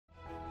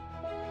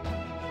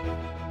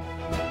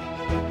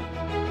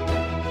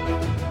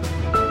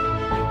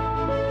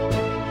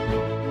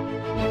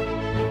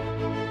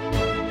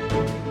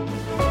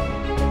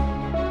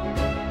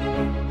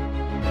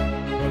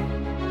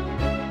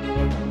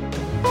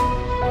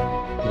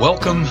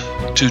Welcome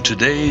to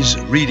today's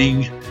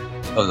reading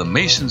of the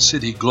Mason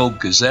City Globe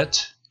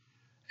Gazette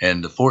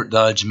and the Fort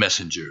Dodge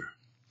Messenger.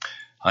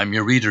 I'm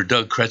your reader,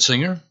 Doug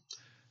Kretzinger,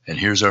 and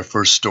here's our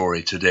first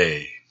story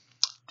today,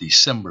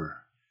 December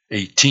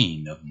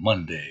 18 of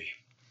Monday.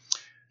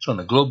 It's on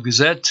the Globe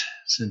Gazette.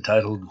 It's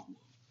entitled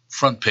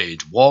Front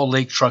Page, Wall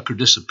Lake Trucker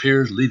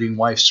Disappears, Leaving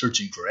Wife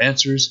Searching for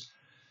Answers,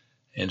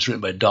 and it's written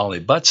by Dolly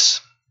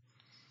Butts.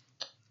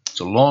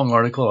 It's a long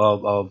article.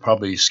 I'll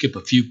probably skip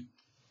a few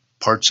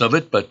parts of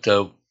it, but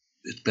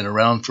it's been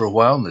around for a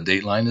while, and the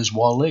dateline is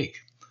Wall Lake.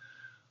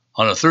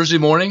 On a Thursday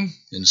morning,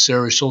 in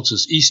Sarah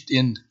Schultz's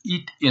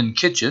Eat-In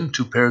kitchen,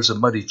 2 pairs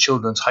of muddy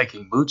children's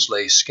hiking boots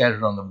lay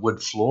scattered on the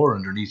wood floor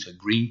underneath a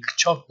green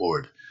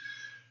chalkboard.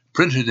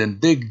 Printed in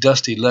big,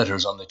 dusty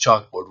letters on the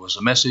chalkboard was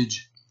a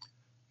message,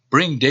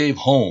 "Bring Dave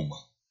home."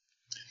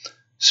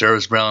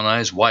 Sarah's brown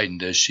eyes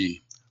widened as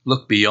she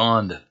looked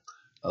beyond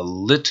a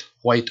lit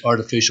white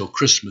artificial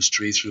Christmas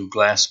tree through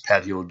glass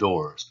patio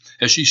doors.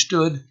 As she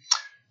stood,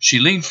 she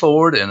leaned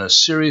forward and a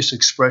serious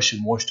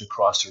expression washed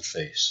across her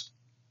face.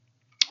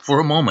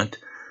 For a moment,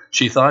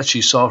 she thought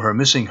she saw her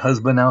missing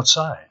husband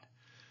outside,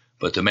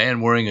 but the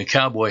man wearing a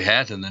cowboy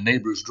hat in the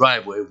neighbor's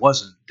driveway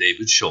wasn't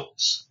David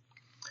Schultz.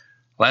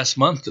 Last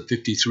month, the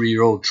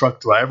 53-year-old truck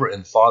driver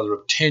and father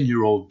of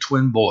 10-year-old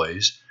twin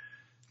boys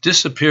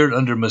disappeared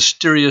under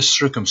mysterious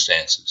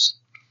circumstances.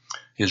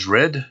 His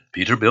red,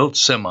 Peterbilt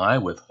semi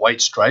with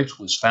white stripes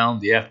was found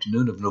the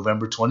afternoon of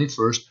November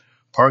 21st,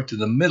 parked in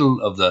the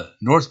middle of the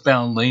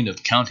northbound lane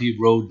of County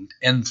Road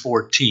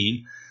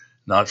N14,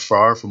 not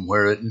far from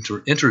where it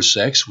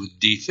intersects with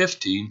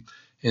D15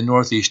 in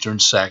northeastern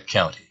Sac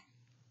County.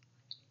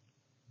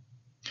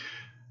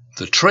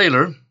 The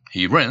trailer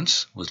he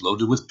rents was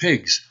loaded with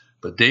pigs,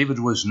 but David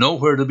was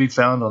nowhere to be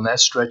found on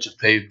that stretch of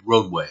paved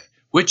roadway,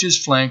 which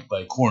is flanked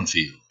by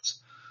cornfields.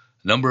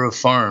 A number of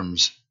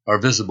farms are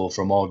visible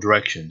from all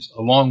directions,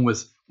 along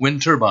with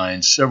wind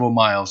turbines several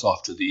miles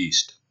off to the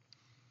east.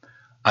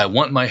 "I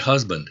want my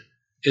husband.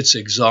 It's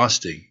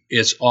exhausting.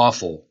 It's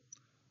awful,"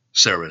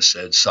 Sarah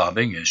said,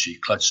 sobbing as she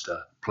clutched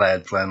a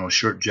plaid flannel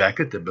shirt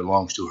jacket that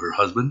belongs to her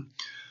husband.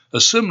 A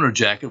similar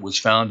jacket was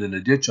found in a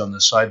ditch on the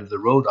side of the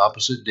road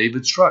opposite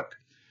David's truck.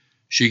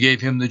 She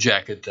gave him the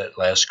jacket that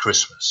last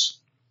Christmas.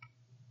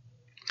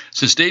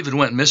 Since David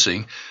went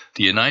missing,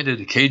 the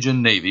United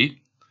Cajun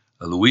Navy,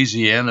 a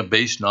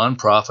Louisiana-based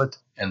nonprofit,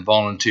 and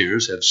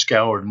volunteers have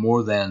scoured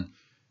more than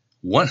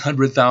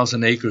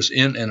 100,000 acres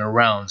in and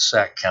around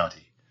Sac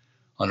County.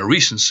 On a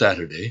recent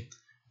Saturday,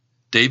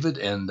 David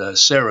and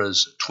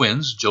Sarah's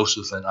twins,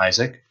 Joseph and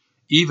Isaac,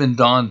 even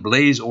donned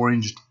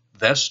blaze-orange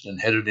vests and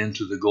headed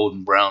into the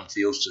golden brown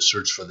fields to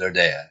search for their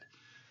dad.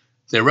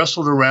 They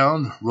wrestled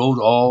around, rode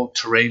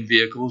all-terrain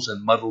vehicles,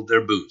 and muddied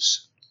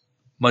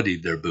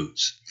their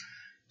boots.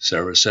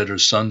 Sarah said her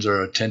sons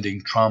are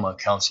attending trauma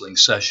counseling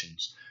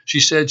sessions. She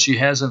said she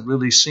hasn't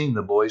really seen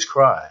the boys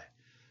cry.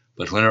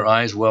 But when her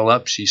eyes well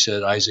up, she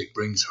said Isaac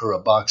brings her a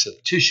box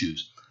of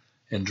tissues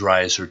and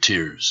dries her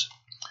tears.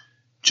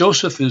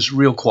 Joseph is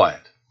real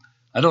quiet.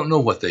 I don't know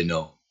what they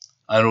know.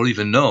 I don't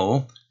even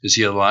know, is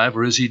he alive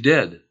or is he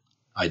dead?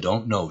 I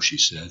don't know, she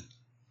said.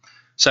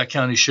 Sac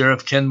County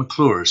Sheriff Ken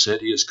McClure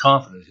said he is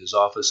confident his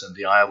office and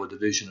the Iowa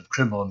Division of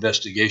Criminal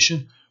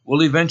Investigation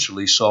will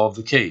eventually solve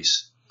the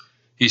case.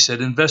 He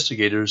said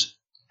investigators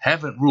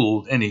haven't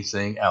ruled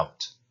anything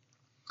out.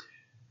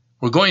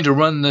 "We're going to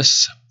run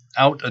this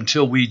out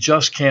until we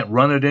just can't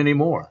run it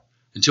anymore,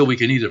 until we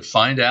can either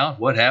find out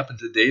what happened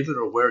to David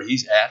or where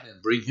he's at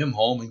and bring him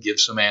home and give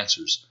some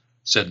answers,"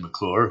 said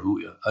McClure,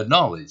 who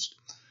acknowledged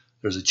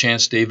there's a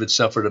chance David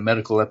suffered a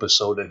medical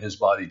episode and his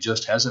body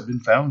just hasn't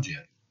been found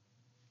yet.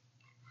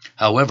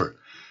 However,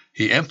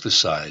 he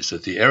emphasized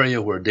that the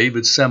area where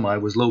David's semi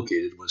was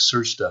located was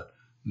searched a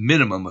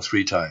minimum of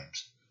 3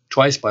 times,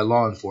 twice by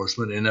law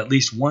enforcement and at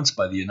least once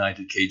by the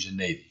United Cajun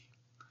Navy.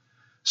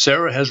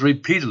 Sarah has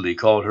repeatedly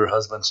called her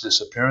husband's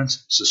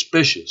disappearance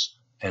suspicious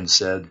and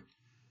said,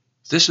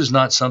 "This is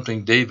not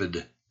something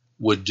David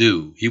would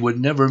do. He would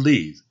never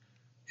leave.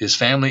 His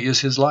family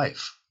is his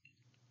life."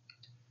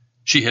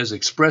 She has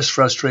expressed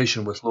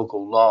frustration with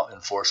local law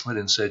enforcement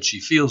and said she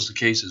feels the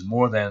case is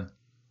more than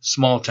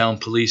small-town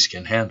police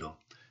can handle.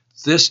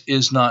 "This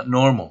is not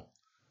normal.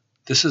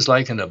 This is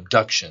like an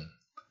abduction,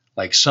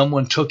 like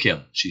someone took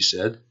him," she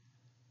said.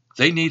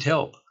 "They need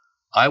help.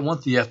 I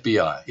want the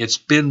FBI. It's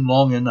been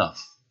long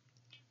enough."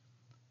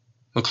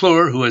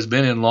 McClure, who has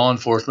been in law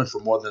enforcement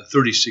for more than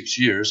 36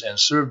 years and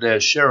served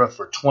as sheriff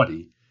for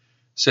 20,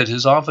 said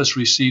his office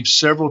receives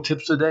several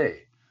tips a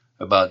day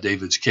about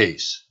David's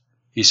case.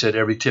 He said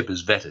every tip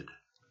is vetted.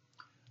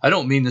 "I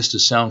don't mean this to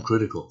sound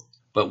critical,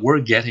 but we're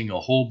getting a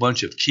whole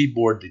bunch of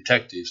keyboard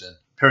detectives and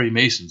Perry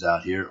Masons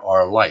out here who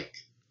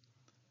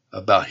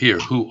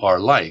are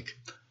like,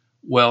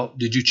 well,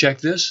 did you check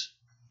this?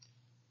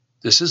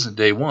 This isn't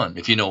day one,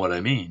 if you know what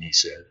I mean," he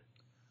said.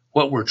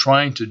 "What we're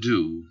trying to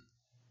do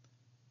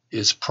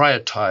is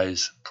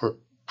prioritize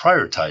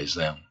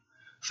them.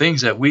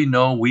 Things that we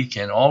know we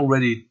can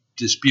already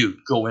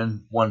dispute go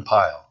in one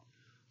pile.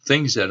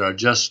 Things that are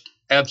just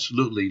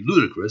absolutely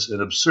ludicrous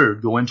and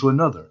absurd go into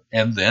another,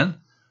 and then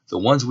the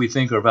ones we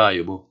think are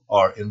valuable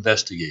are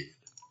investigated.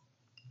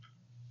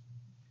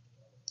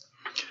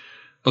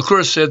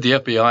 McClure said the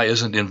FBI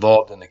isn't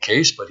involved in the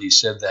case, but he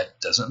said that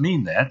doesn't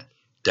mean that.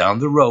 Down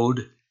the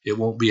road, it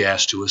won't be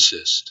asked to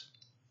assist.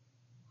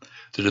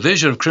 The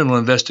Division of Criminal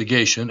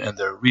Investigation and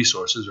their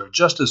resources are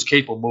just as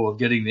capable of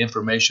getting the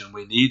information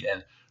we need,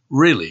 and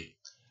really,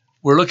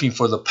 we're looking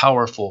for the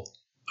powerful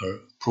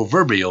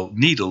proverbial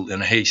needle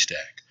in a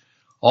haystack.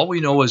 All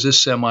we know is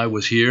this semi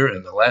was here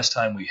and the last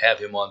time we have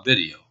him on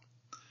video.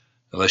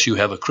 Unless you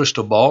have a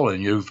crystal ball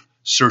and you've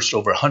searched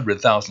over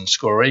 100,000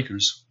 square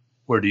acres,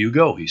 where do you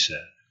go, he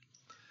said.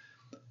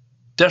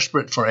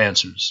 Desperate for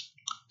answers,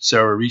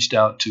 Sarah reached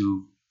out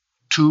to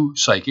 2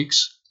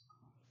 psychics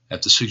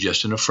at the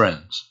suggestion of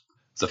friends.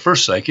 The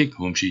first psychic,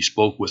 whom she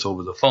spoke with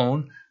over the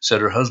phone,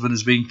 said her husband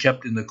is being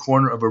kept in the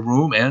corner of a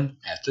room and,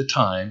 at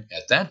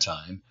that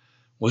time,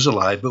 was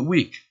alive but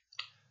weak.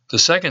 The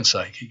second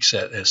psychic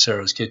sat at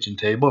Sarah's kitchen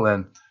table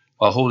and,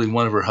 while holding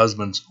one of her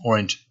husband's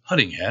orange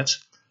hunting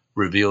hats,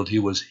 revealed he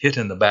was hit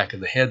in the back of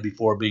the head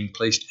before being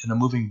placed in a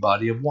moving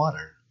body of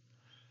water.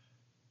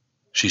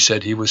 She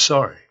said he was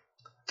sorry,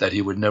 that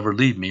he would never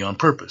leave me on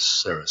purpose,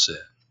 Sarah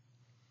said.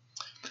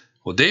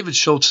 Well, David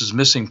Schultz's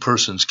missing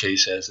persons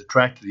case has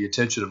attracted the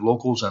attention of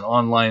locals and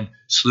online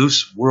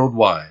sleuths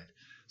worldwide.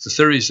 The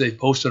theories they've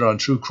posted on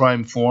true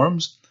crime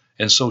forums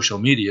and social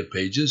media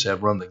pages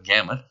have run the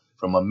gamut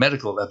from a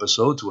medical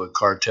episode to a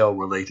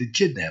cartel-related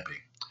kidnapping.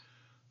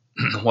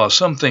 While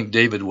some think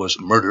David was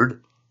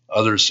murdered,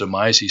 others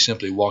surmise he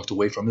simply walked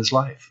away from his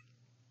life.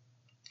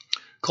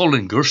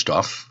 Colin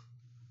Gerstoff,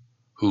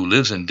 who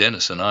lives in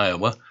Denison,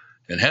 Iowa,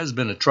 and has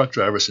been a truck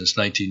driver since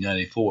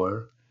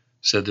 1994,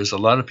 said there's a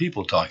lot of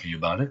people talking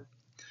about it.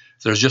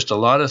 There's just a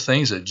lot of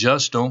things that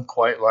just don't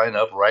quite line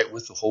up right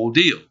with the whole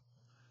deal,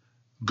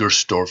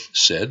 Gerstorf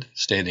said,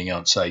 standing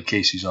outside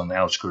Casey's on the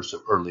outskirts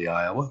of Early,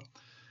 Iowa.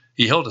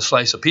 He held a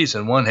slice of pizza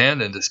in one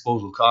hand and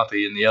disposal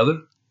coffee in the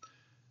other,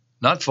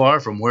 not far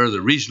from where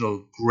the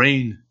regional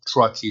grain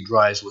truck he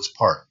drives was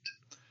parked.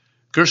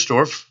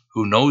 Gerstorf,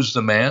 who knows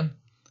the man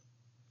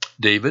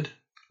David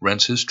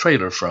rents his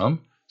trailer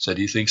from, said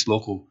he thinks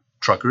local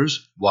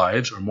truckers'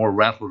 wives are more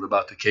rattled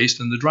about the case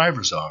than the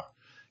drivers are.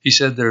 He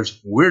said there's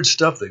weird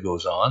stuff that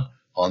goes on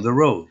the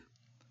road.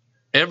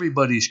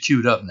 Everybody's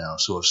queued up now,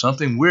 so if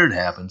something weird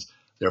happens,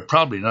 they're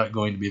probably not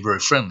going to be very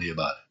friendly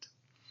about it.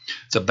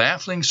 The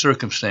baffling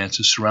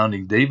circumstances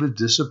surrounding David's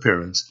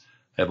disappearance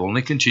have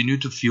only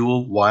continued to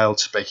fuel wild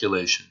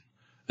speculation.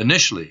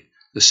 Initially,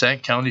 the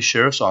Sac County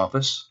Sheriff's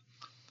Office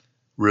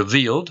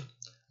revealed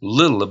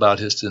little about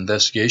his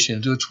investigation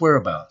into its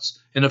whereabouts.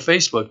 In a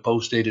Facebook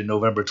post dated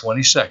November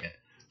 22nd,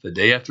 the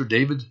day after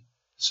David's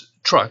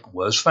truck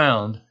was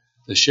found,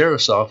 the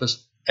Sheriff's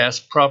Office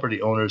asked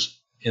property owners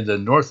in the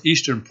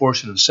northeastern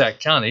portion of Sac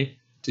County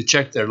to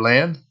check their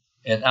land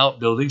and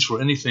outbuildings for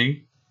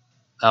anything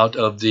out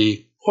of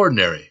the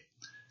ordinary.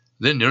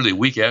 Then, nearly a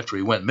week after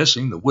he went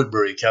missing, the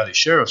Woodbury County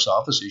Sheriff's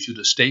Office issued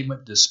a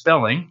statement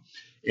dispelling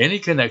any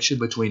connection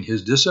between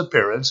his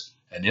disappearance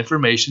and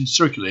information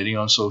circulating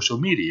on social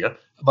media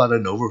about a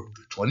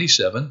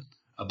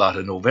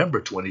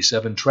November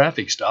 27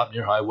 traffic stop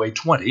near Highway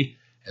 20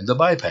 and the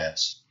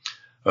bypass.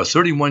 A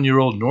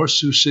 31-year-old North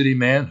Sioux City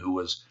man who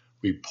was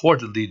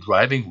reportedly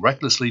driving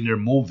recklessly near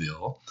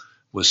Mobile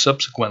was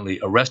subsequently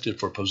arrested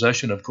for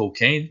possession of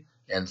cocaine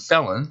and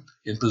felon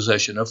in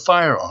possession of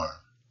firearm.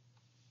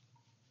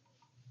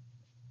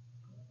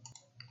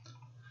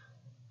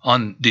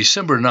 On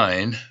December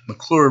 9,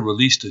 McClure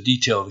released a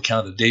detailed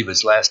account of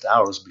David's last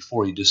hours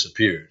before he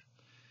disappeared.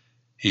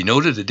 He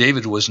noted that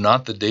David was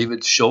not the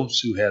David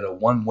Schultz who had a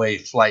one-way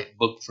flight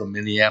booked from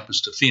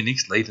Minneapolis to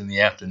Phoenix late in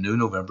the afternoon,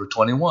 November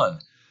 21.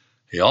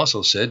 He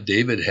also said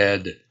David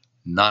had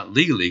not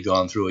legally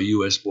gone through a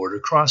U.S. border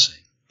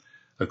crossing.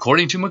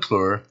 According to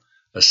McClure,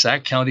 a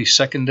Sac County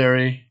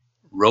secondary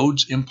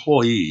roads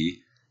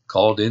employee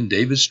called in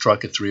David's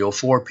truck at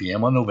 3:04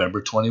 p.m. on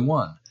November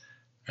 21.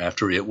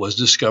 After it was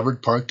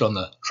discovered parked on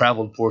the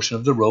traveled portion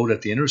of the road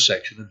at the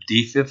intersection of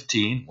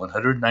D15,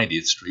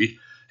 190th Street,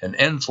 and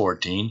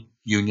N14,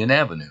 Union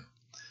Avenue.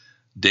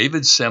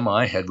 David's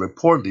semi had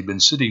reportedly been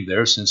sitting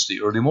there since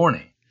the early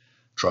morning.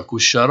 Truck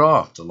was shut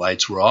off, the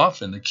lights were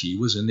off, and the key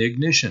was in the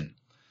ignition.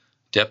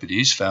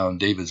 Deputies found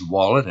David's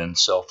wallet and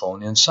cell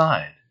phone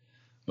inside.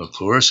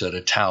 McClure said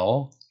a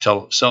towel,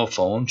 cell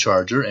phone,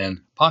 charger,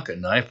 and pocket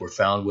knife were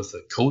found with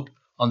the coat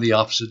on the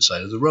opposite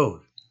side of the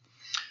road.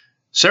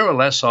 Sarah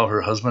last saw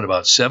her husband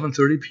about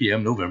 7:30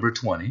 p.m. November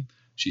 20.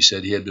 She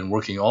said he had been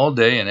working all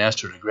day and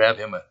asked her to grab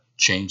him a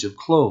change of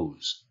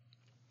clothes.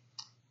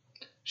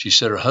 She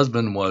said her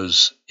husband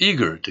was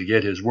eager to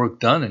get his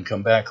work done and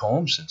come back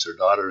home since her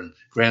daughter and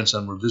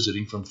grandson were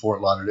visiting from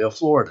Fort Lauderdale,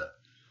 Florida.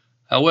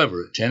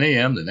 However, at 10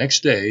 a.m. the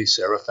next day,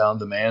 Sarah found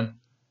the man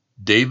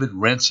David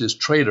rents his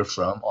trailer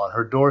from on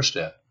her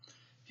doorstep.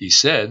 He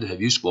said,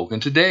 "Have you spoken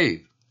to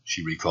Dave?"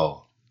 she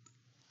recalled.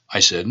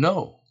 I said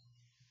no.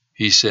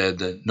 He said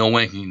that no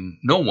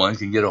one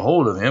can get a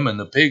hold of him and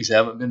the pigs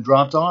haven't been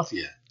dropped off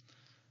yet.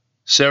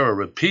 Sarah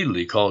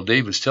repeatedly called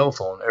David's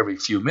telephone every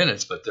few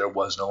minutes, but there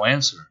was no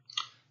answer.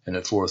 And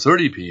at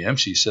 4:30 p.m.,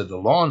 she said the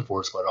law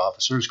enforcement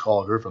officers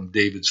called her from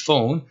David's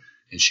phone,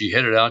 and she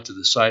headed out to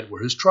the site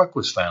where his truck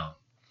was found.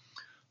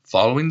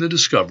 Following the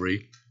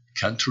discovery,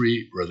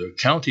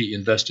 county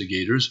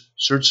investigators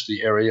searched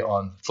the area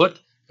on foot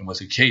and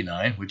with a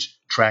canine, which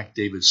tracked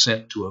David's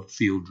scent to a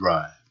field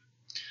drive.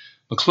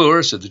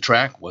 McClure said the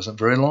track wasn't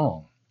very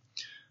long.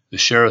 The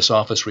sheriff's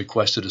office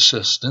requested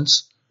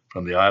assistance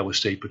from the Iowa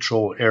State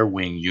Patrol Air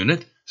Wing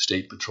Unit.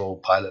 State Patrol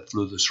pilot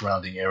flew the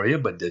surrounding area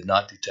but did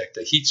not detect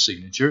a heat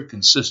signature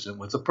consistent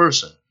with the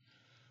person.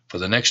 For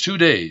the next 2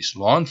 days,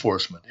 law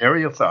enforcement,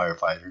 area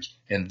firefighters,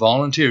 and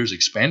volunteers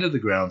expanded the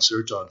ground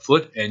search on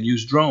foot and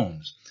used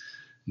drones.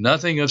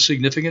 Nothing of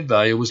significant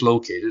value was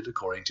located,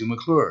 according to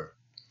McClure.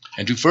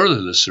 And to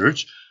further the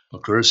search,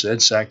 McClure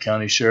said Sac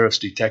County Sheriff's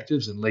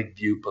detectives and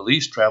Lakeview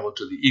Police traveled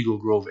to the Eagle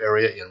Grove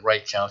area in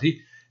Wright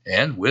County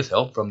and, with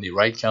help from the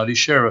Wright County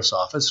Sheriff's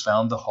Office,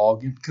 found the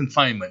hog in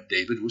confinement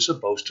David was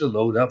supposed to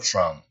load up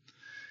from.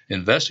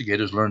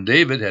 Investigators learned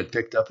David had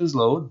picked up his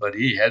load, but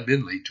he had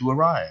been late to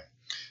arrive.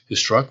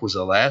 His truck was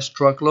the last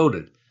truck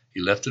loaded.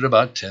 He left at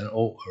about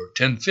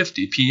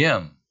 10:50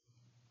 p.m.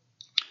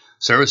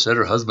 Sarah said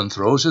her husband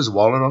throws his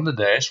wallet on the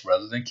dash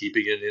rather than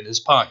keeping it in his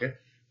pocket,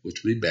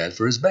 which would be bad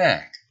for his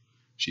back.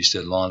 She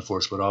said law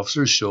enforcement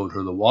officers showed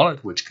her the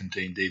wallet, which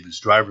contained David's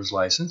driver's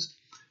license,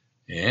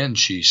 and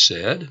she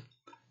said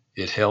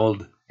it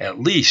held at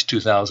least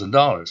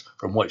 $2,000.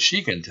 From what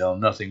she can tell,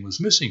 nothing was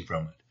missing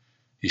from it.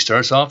 He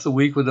starts off the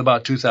week with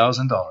about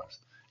 $2,000.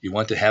 You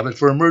want to have it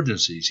for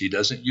emergencies. He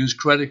doesn't use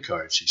credit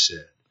cards, she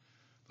said.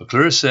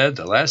 McClure said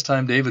the last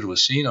time David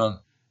was seen on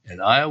an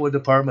Iowa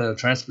Department of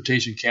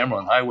Transportation camera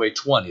on Highway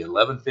 20 at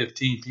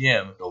 11:15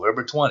 p.m.,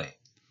 November 20.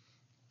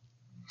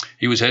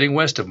 He was heading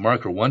west of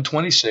marker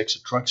 126,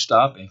 a truck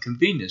stop and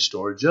convenience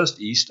store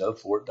just east of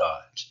Fort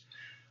Dodge.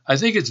 I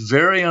think it's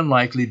very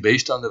unlikely,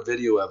 based on the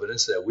video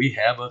evidence that we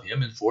have of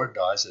him in Fort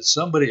Dodge, that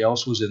somebody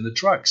else was in the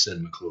truck,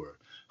 said McClure,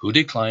 who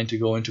declined to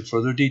go into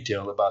further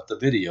detail about the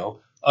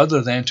video,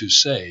 other than to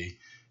say,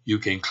 you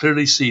can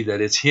clearly see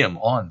that it's him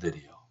on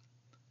video.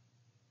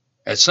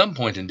 At some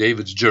point in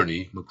David's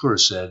journey, McClure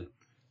said,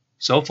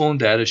 cell phone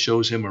data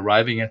shows him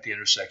arriving at the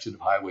intersection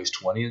of highways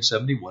 20 and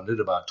 71 at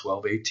about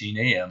 12:18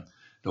 a.m.,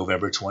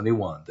 November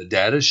 21. The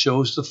data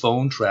shows the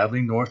phone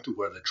traveling north to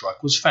where the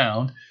truck was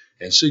found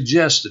and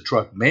suggests the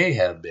truck may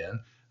have been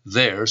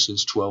there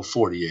since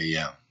 12:40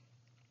 a.m.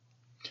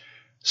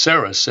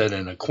 Sarah said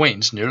an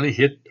acquaintance nearly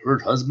hit her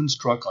husband's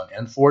truck on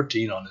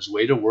N14 on his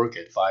way to work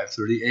at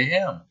 5:30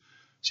 a.m.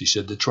 She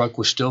said the truck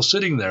was still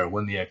sitting there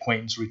when the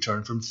acquaintance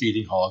returned from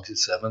feeding hogs at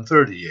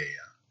 7:30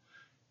 a.m.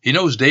 He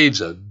knows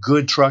Dave's a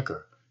good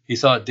trucker. He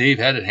thought Dave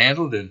had it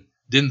handled and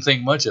didn't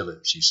think much of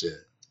it, she said.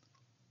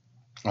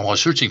 And while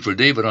searching for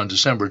David on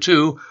December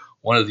 2,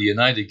 one of the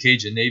United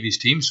Cajun Navy's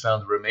teams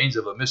found the remains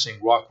of a missing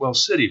Rockwell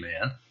City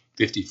man,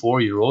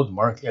 54-year-old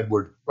Mark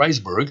Edward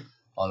Reisberg,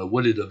 on a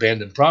wooded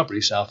abandoned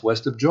property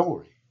southwest of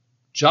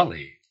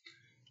Jolly.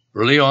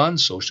 Early on,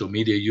 social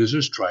media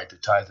users tried to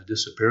tie the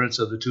disappearance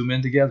of the two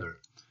men together.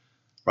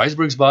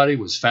 Reisberg's body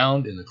was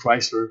found in the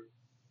Chrysler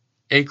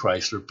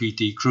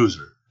PT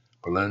Cruiser.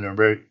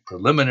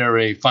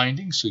 Preliminary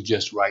findings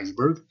suggest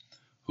Reisberg,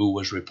 who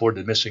was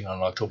reported missing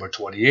on October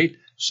 28,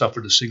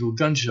 suffered a single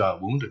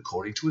gunshot wound,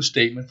 according to a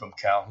statement from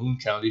Calhoun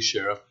County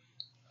Sheriff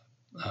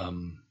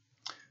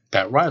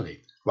Pat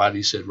Riley.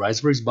 Riley said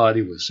Reisberg's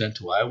body was sent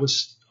to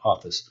Iowa's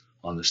office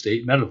on the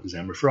state medical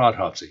examiner for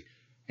autopsy,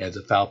 and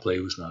the foul play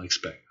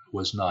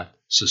was not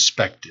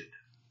suspected.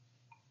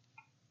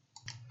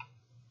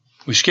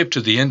 We skip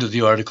to the end of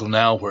the article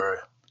now,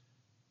 where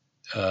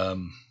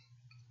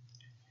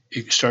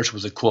it starts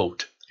with a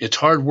quote. It's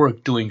hard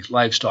work doing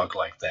livestock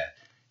like that.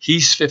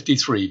 He's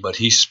 53, but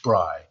he's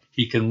spry.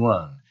 He can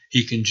run.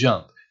 He can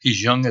jump.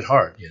 He's young at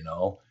heart,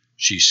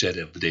 she said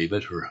of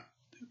David,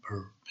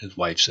 his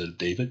wife said of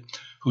David,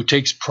 who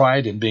takes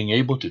pride in being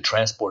able to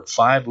transport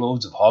 5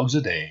 loads of hogs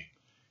a day.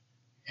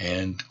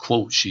 And,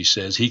 quote, she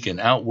says, he can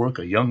outwork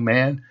a young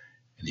man,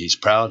 and he's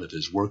proud of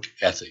his work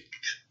ethic.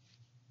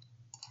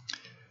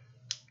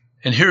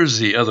 And here's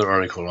the other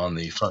article on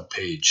the front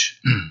page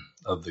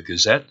of the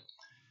Gazette.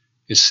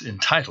 It's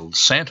entitled,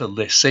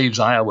 Santa Saves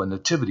Iowa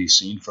Nativity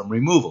Scene from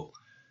Removal.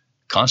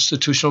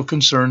 Constitutional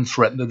concern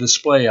threatened the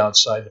display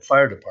outside the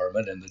fire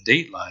department, and the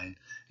dateline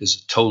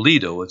is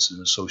Toledo. It's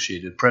an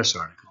Associated Press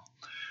article.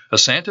 A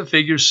Santa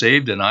figure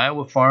saved an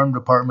Iowa Farm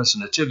Department's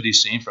nativity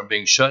scene from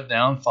being shut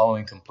down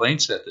following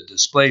complaints that the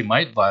display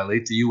might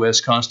violate the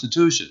U.S.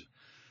 Constitution.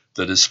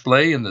 The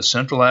display in the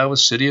central Iowa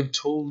city of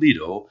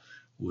Toledo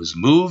was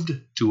moved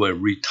to a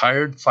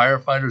retired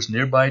firefighter's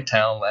nearby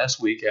town last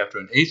week after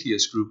an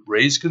atheist group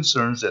raised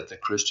concerns that the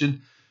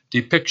Christian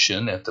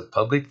depiction at the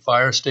public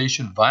fire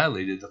station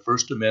violated the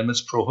First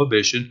Amendment's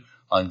prohibition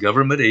on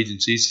government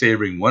agencies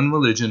favoring one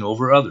religion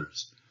over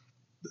others.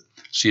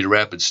 Cedar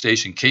Rapids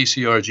station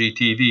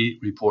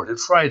KCRG-TV reported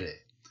Friday.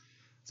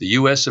 The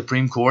U.S.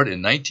 Supreme Court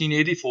in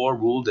 1984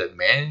 ruled that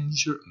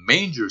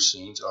manger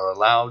scenes are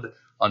allowed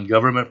on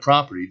government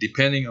property,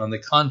 depending on the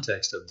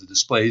context of the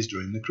displays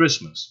during the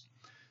Christmas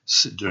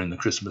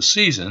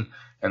season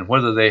and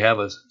whether they have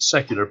a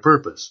secular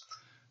purpose.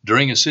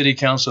 During a city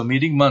council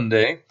meeting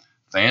Monday,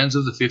 fans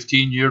of the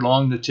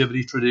 15-year-long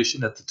nativity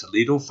tradition at the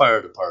Toledo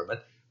Fire Department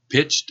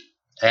pitched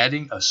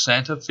adding a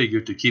Santa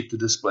figure to keep the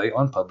display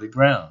on public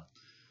ground.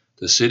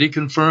 The city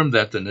confirmed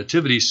that the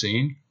nativity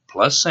scene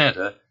plus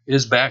Santa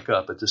is back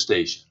up at the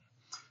station.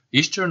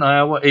 Eastern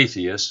Iowa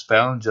Atheist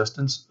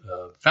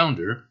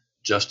founder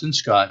Justin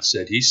Scott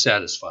said he's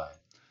satisfied.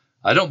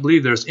 I don't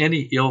believe there's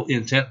any ill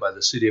intent by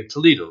the city of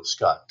Toledo,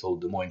 Scott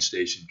told Des Moines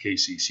station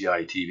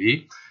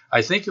KCCI-TV.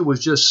 I think it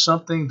was just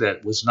something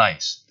that was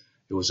nice.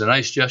 It was a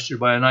nice gesture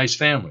by a nice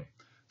family.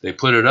 They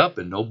put it up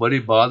and nobody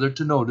bothered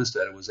to notice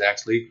that it was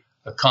actually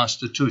a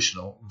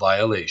constitutional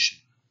violation.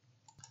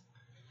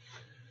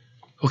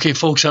 Okay,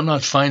 folks, I'm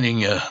not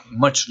finding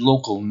much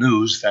local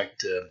news. In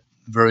fact,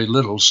 very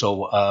little.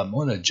 So I'm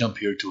going to jump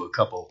here to a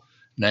couple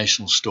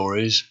national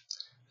stories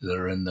that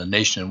are in the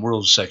Nation and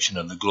World section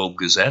of the Globe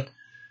Gazette.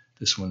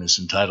 This one is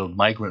entitled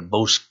Migrant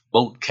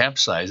Boat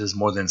Capsizes,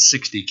 More Than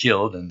 60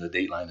 Killed, and the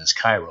dateline is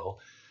Cairo.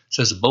 It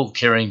says a boat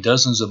carrying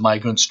dozens of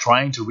migrants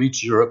trying to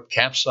reach Europe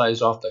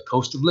capsized off the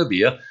coast of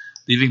Libya,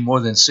 leaving more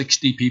than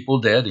 60 people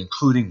dead,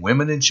 including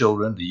women and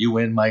children, the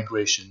UN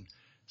Migration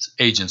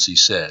Agency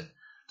said.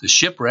 The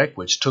shipwreck,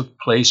 which took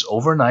place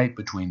overnight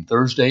between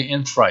Thursday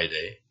and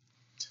Friday,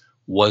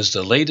 was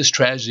the latest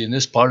tragedy in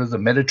this part of the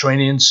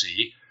Mediterranean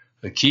Sea,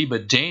 a key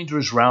but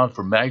dangerous route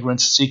for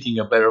migrants seeking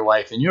a better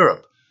life in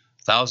Europe.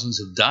 Thousands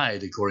have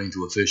died, according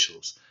to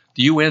officials.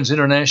 The UN's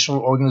International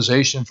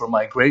Organization for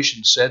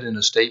Migration said in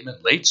a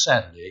statement late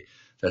Saturday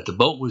that the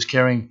boat was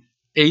carrying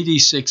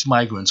 86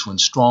 migrants when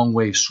strong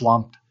waves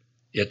swamped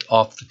it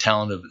off the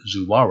town of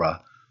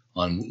Zuwara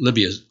on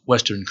Libya's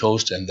western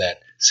coast, and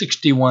that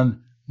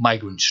 61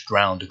 migrants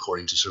drowned,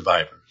 according to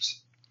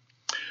survivors.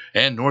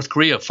 And North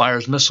Korea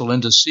fires missile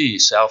into sea,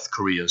 South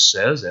Korea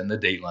says, and the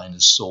dateline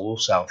is Seoul,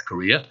 South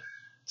Korea. It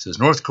says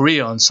North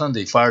Korea on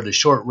Sunday fired a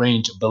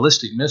short-range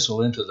ballistic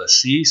missile into the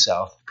sea,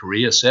 South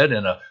Korea said,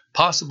 in a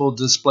possible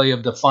display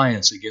of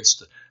defiance against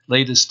the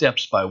latest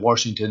steps by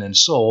Washington and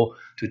Seoul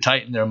to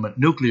tighten their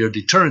nuclear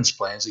deterrence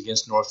plans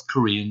against North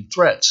Korean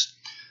threats.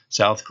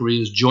 South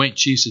Korea's Joint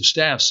Chiefs of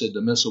Staff said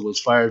the missile was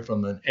fired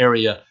from an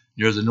area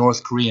near the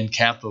North Korean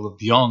capital of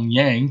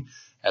Pyongyang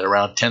at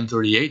around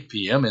 10:38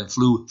 p.m. and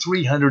flew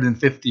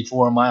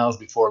 354 miles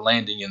before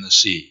landing in the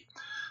sea.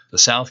 The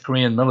South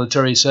Korean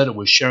military said it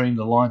was sharing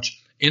the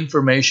launch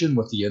information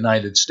with the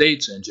United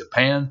States and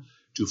Japan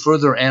to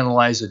further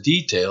analyze the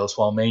details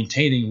while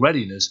maintaining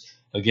readiness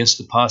against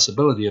the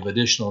possibility of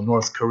additional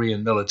North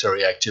Korean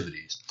military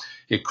activities.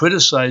 It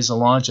criticized the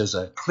launch as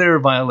a clear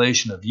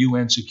violation of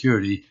UN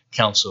Security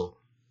Council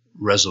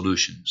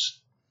resolutions.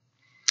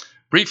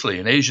 Briefly,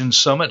 an Asian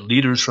summit,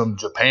 leaders from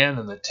Japan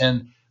and the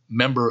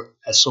 10-member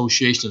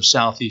Association of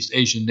Southeast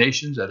Asian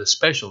Nations at a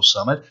special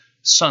summit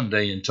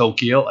Sunday in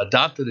Tokyo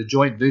adopted a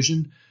joint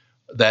vision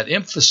that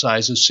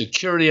emphasizes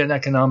security and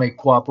economic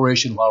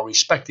cooperation while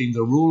respecting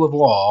the rule of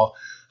law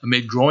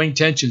amid growing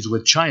tensions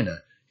with China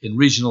in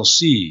regional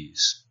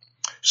seas.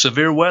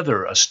 Severe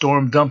weather, a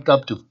storm dumped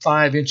up to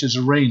 5 inches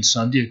of rain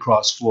Sunday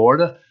across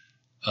Florida,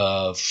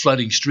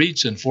 flooding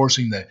streets and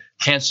forcing the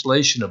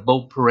cancellation of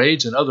boat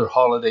parades and other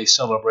holiday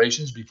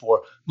celebrations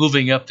before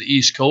moving up the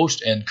East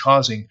Coast and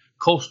causing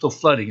coastal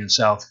flooding in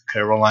South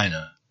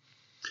Carolina.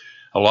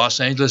 A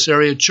Los Angeles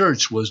area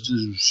church was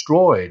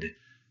destroyed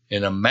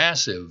in a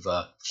massive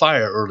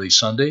fire early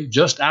Sunday,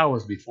 just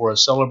hours before a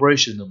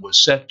celebration that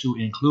was set to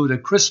include a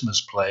Christmas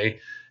play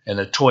and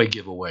a toy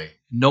giveaway.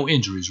 No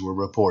injuries were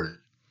reported.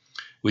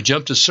 We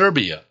jump to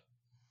Serbia,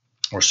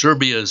 where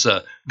Serbia's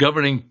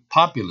governing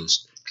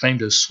populist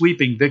claimed a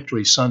sweeping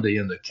victory Sunday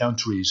in the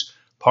country's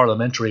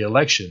parliamentary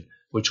election,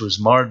 which was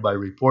marred by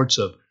reports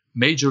of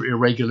major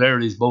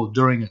irregularities both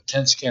during a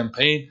tense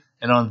campaign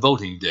and on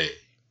voting day.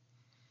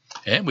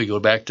 And we go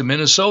back to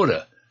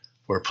Minnesota,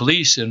 where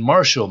police in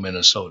Marshall,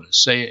 Minnesota,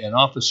 say an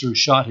officer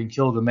shot and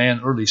killed a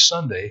man early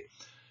Sunday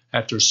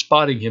after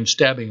spotting him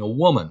stabbing a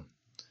woman.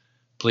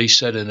 Police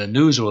said in a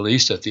news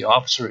release that the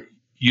officer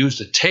used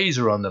a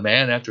taser on the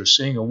man after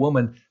seeing a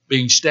woman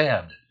being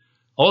stabbed.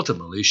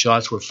 Ultimately,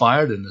 shots were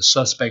fired and the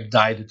suspect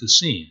died at the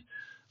scene.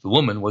 The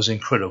woman was in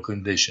critical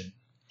condition.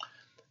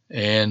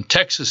 And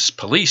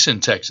police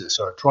in Texas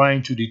are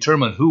trying to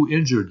determine who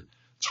injured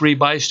 3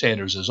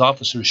 bystanders as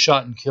officers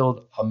shot and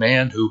killed a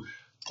man who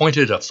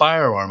pointed a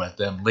firearm at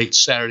them late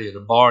Saturday at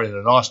a bar in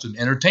an Austin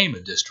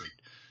entertainment district.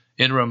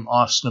 Interim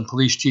Austin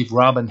Police Chief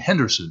Robin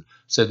Henderson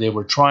said they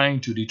were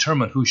trying to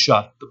determine who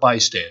shot the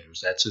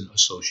bystanders. That's an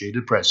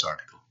Associated Press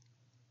article.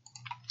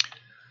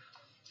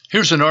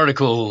 Here's an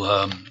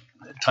article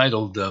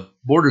titled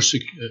Border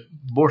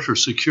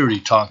Security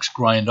Talks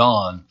Grind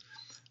On.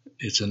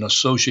 It's an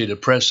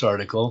Associated Press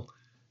article.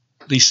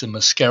 Lisa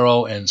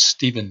Mascaro and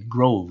Stephen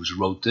Groves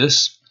wrote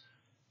this.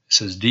 It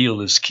says,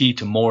 deal is key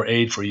to more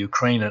aid for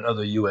Ukraine and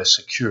other U.S.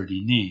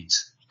 security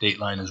needs.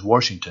 Dateline is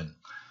Washington.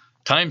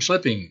 Time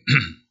slipping.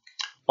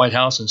 White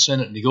House and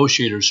Senate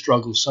negotiators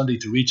struggled Sunday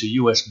to reach a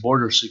U.S.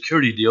 border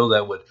security deal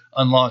that would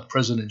unlock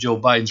President Joe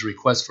Biden's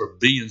request for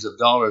billions of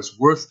dollars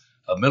worth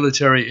of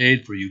military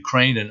aid for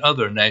Ukraine and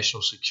other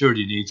national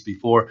security needs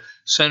before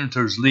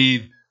senators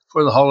leave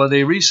for the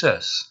holiday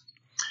recess.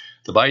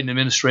 The Biden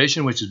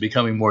administration, which is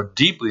becoming more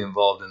deeply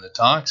involved in the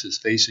talks, is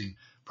facing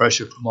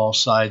pressure from all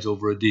sides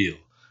over a deal.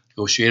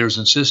 Negotiators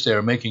insist they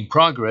are making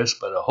progress,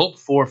 but a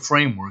hoped-for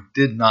framework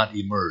did not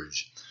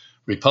emerge.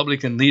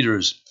 Republican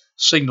leaders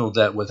signaled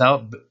that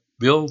without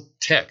bill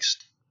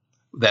text,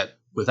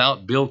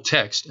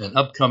 an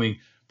upcoming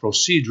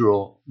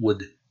procedural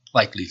would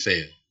likely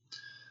fail.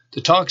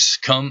 The talks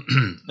come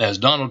as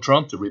Donald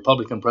Trump, the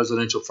Republican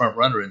presidential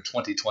frontrunner in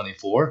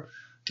 2024,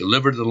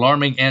 delivered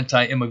alarming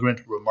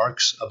anti-immigrant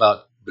remarks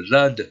about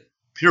blood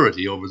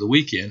purity over the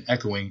weekend,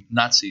 echoing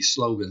Nazi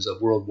slogans of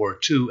World War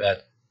II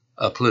at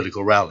a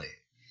political rally.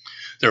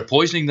 They're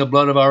poisoning the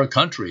blood of our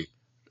country,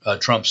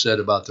 Trump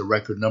said about the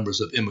record numbers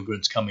of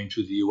immigrants coming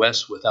to the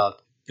U.S.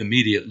 without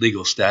immediate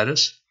legal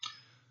status.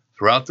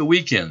 Throughout the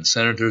weekend,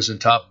 senators and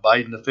top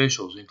Biden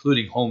officials,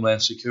 including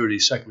Homeland Security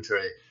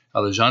Secretary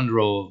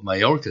Alejandro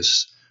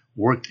Mayorkas,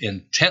 worked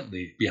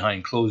intently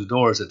behind closed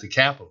doors at the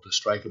Capitol to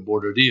strike a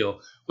border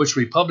deal, which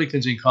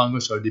Republicans in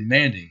Congress are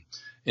demanding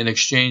in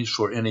exchange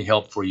for any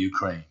help for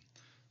Ukraine,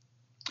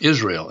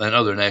 Israel, and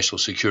other national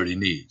security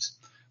needs.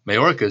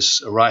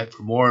 Mayorkas arrived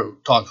for more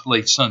talks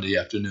late Sunday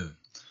afternoon.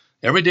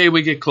 Every day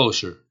we get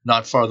closer,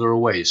 not farther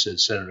away, said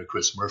Senator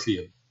Chris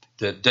Murphy,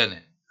 the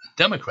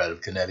Democrat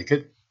of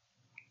Connecticut,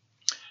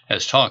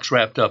 as talks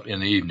wrapped up in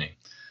the evening.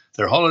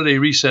 Their holiday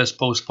recess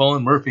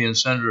postponed, Murphy and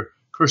Senator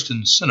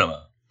Kirsten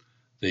Sinema,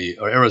 the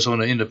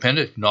Arizona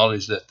Independent,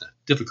 acknowledged that the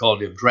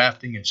difficulty of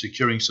drafting and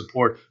securing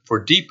support for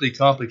deeply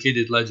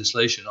complicated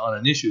legislation on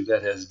an issue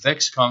that has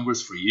vexed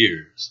Congress for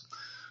years.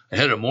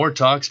 Ahead of more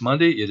talks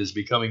Monday, it is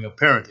becoming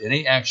apparent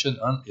any action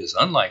is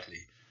unlikely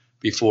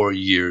before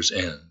year's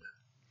end.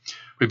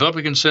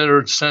 Republican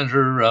Senator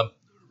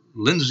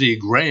Lindsey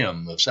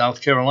Graham of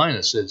South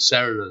Carolina said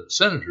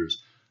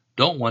senators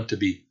don't want to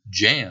be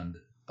jammed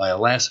by a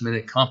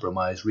last-minute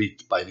compromise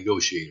reached by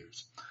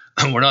negotiators.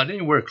 We're not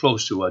anywhere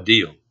close to a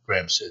deal,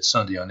 Graham said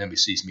Sunday on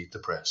NBC's Meet the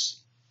Press.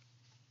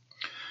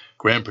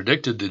 Graham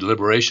predicted the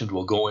deliberations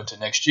will go into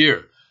next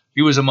year.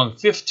 He was among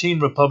 15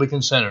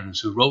 Republican senators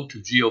who wrote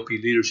to GOP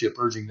leadership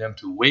urging them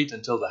to wait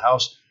until the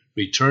House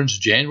returns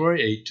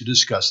January 8 to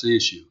discuss the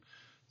issue.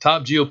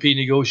 Top GOP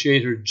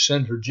negotiator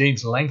Senator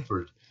James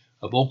Lankford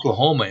of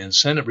Oklahoma and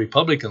Senate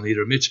Republican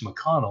leader Mitch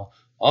McConnell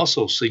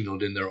also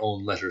signaled in their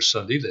own letter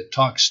Sunday that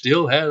talks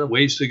still had a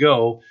ways to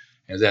go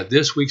and that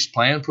this week's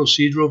planned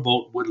procedural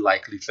vote would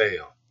likely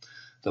fail.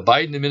 The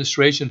Biden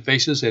administration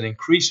faces an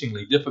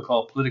increasingly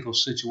difficult political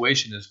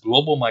situation as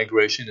global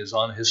migration is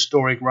on a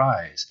historic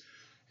rise,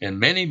 and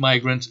many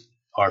migrants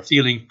are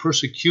feeling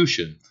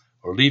persecution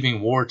or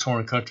leaving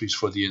war-torn countries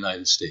for the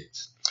United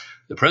States.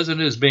 The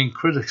president is being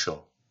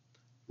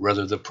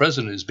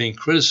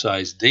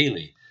criticized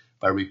daily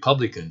by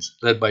Republicans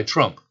led by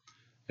Trump,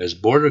 as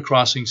border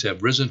crossings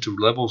have risen to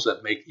levels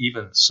that make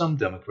even some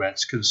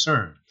Democrats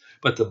concerned.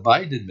 But the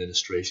Biden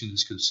administration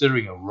is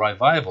considering a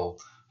revival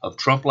of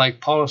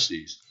Trump-like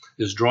policies,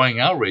 is drawing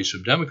outrage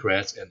from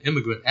Democrats and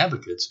immigrant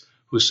advocates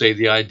who say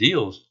the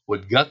ideals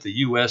would gut the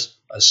U.S.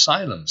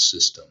 asylum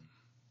system.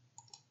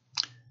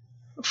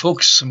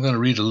 Folks, I'm going to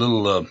read a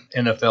little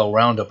NFL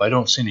roundup. I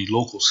don't see any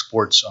local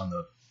sports on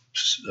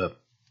the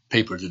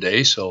paper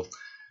today, so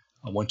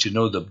I want you to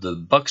know the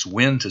Bucs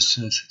win to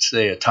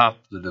stay atop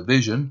the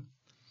division.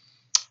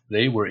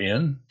 They were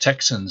in.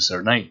 Texans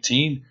are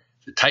 19.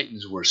 The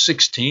Titans were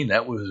 16.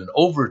 That was an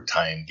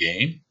overtime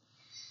game.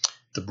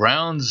 The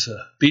Browns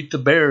beat the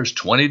Bears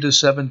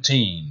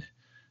 20-17.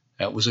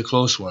 That was a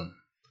close one.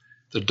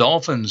 The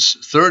Dolphins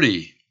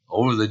 30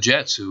 over the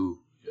Jets, who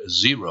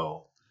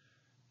 0.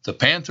 The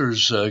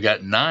Panthers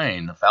got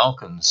 9. The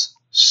Falcons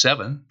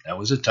 7. That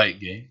was a tight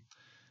game.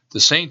 The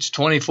Saints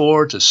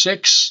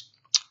 24-6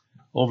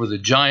 over the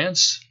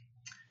Giants.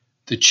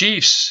 The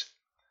Chiefs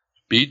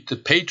beat the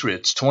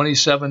Patriots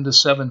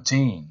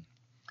 27-17.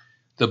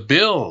 The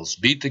Bills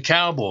beat the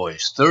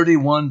Cowboys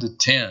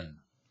 31-10.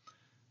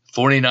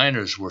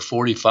 49ers were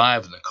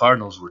 45 and the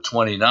Cardinals were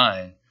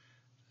 29.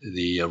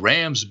 The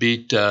Rams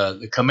beat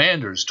the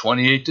Commanders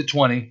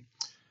 28-20,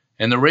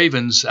 and the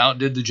Ravens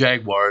outdid the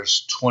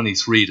Jaguars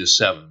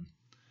 23-7.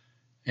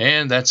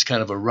 And that's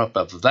kind of a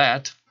wrap-up of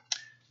that.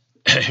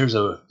 Here's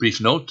a brief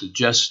note. The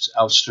Jets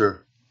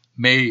outster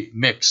May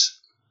Mix.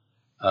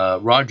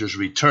 Rodgers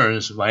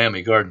returns to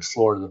Miami Gardens,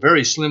 Florida. The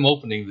very slim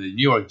opening the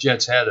New York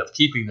Jets had of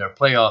keeping their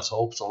playoffs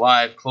hopes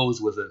alive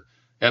closed with an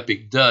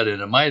epic dud,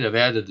 and it might have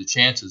added the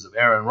chances of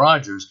Aaron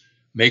Rodgers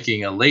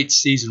making a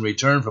late-season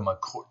return from a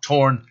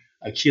torn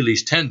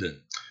Achilles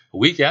tendon. A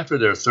week after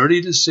their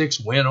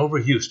 30-6 win over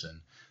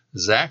Houston,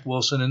 Zach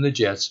Wilson and the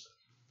Jets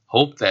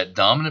hoped that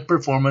dominant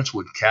performance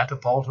would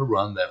catapult a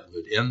run that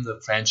would end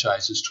the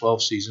franchise's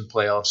 12-season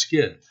playoff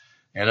skid,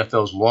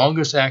 NFL's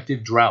longest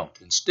active drought.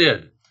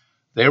 Instead,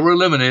 They were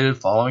eliminated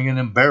following an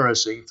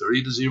embarrassing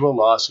 30-0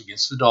 loss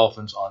against the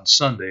Dolphins on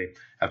Sunday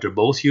after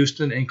both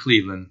Houston and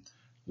Cleveland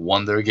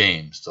won their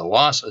games. The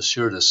loss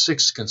assured a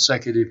sixth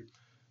consecutive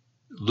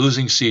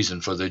losing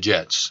season for the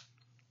Jets.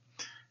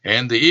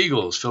 And the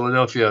Eagles,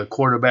 Philadelphia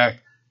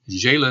quarterback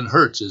Jalen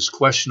Hurts is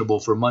questionable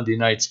for Monday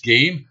night's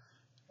game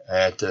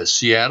at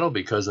Seattle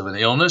because of an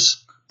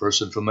illness. A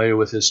person familiar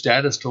with his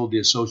status told the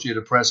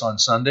Associated Press on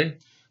Sunday.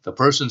 The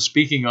person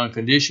speaking on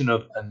condition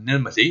of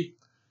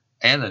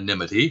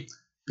anonymity,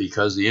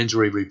 because the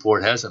injury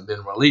report hasn't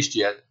been released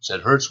yet,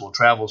 said Hurts will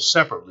travel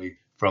separately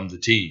from the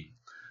team.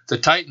 The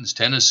Titans,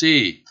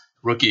 Tennessee.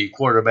 Rookie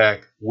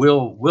quarterback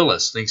Will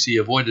Willis thinks he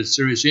avoided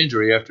serious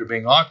injury after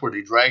being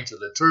awkwardly dragged to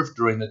the turf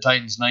during the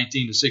Titans'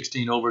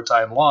 19-16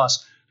 overtime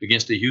loss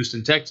against the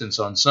Houston Texans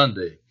on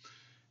Sunday.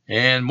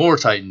 And more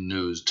Titan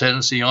news.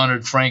 Tennessee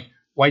honored Frank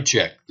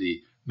Wycheck,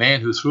 the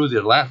man who threw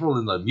the lateral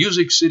in the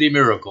Music City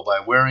Miracle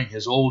by wearing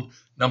his old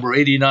number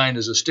 89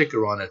 as a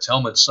sticker on its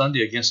helmet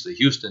Sunday against the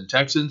Houston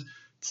Texans.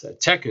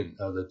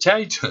 The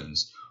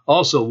Titans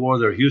also wore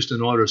their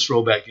Houston Oilers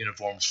throwback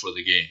uniforms for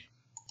the game.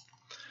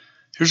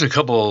 Here's a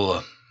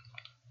couple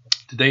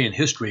Today in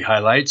History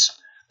highlights.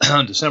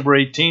 On December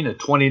 18 of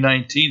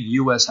 2019, the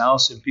U.S.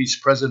 House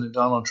impeached President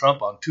Donald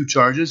Trump on 2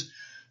 charges,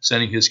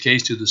 sending his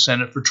case to the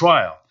Senate for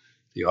trial.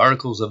 The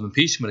articles of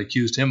impeachment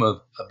accused him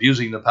of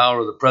abusing the power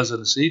of the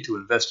presidency to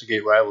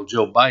investigate rival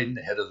Joe Biden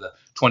ahead of the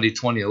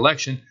 2020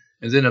 election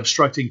and then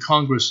obstructing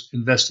Congress'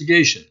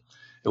 investigation.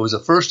 It was the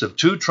first of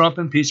 2 Trump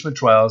impeachment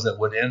trials that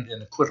would end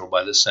in acquittal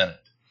by the Senate.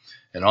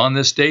 And on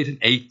this date in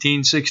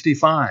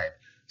 1865,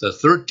 the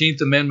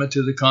 13th Amendment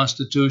to the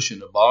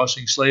Constitution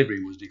abolishing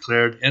slavery was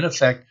declared in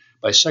effect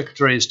by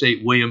Secretary of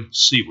State William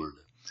Seward.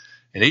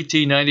 In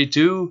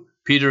 1892,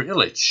 Peter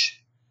Illich,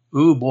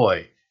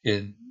 I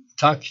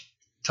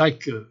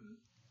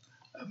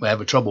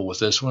have trouble with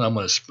this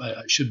one.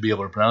 I should be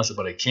able to pronounce it,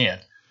 but I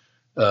can't.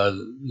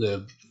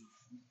 The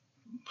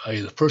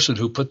person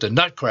who put the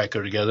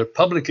Nutcracker together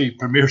publicly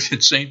premiered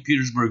in St.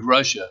 Petersburg,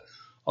 Russia.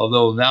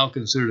 Although now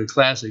considered a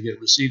classic,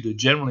 it received a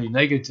generally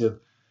negative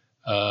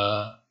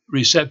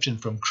reception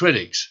from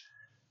critics.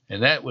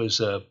 And that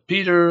was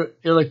Peter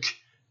Illich,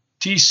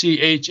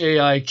 Tchaikovy's,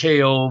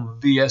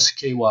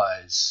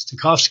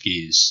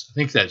 Tchaikovsky's. I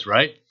think that's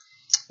right.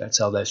 That's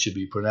how that should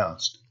be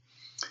pronounced.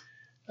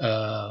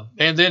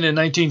 And then in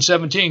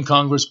 1917,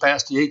 Congress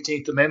passed the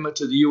 18th Amendment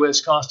to the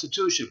U.S.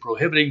 Constitution,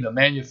 prohibiting the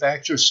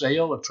manufacture,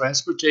 sale, or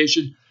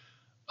transportation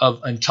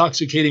of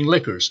intoxicating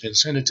liquors, and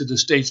sent it to the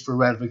states for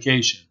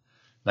ratification.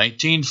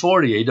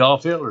 1940,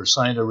 Adolf Hitler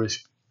signed a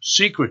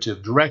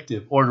secretive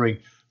directive ordering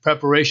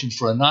preparations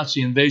for a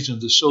Nazi invasion of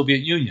the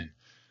Soviet Union.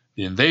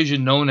 The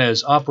invasion, known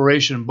as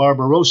Operation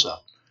Barbarossa,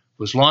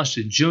 was launched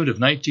in June of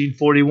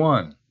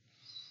 1941.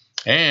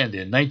 And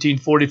in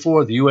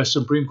 1944, the U.S.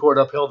 Supreme Court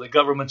upheld the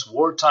government's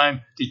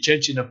wartime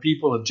detention of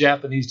people of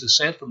Japanese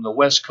descent from the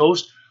West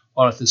Coast,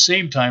 while at the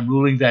same time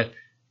ruling that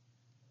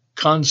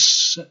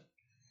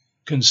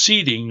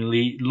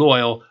concedingly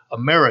loyal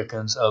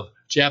Americans of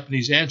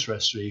Japanese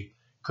ancestry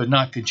could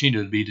not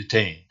continue to be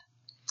detained.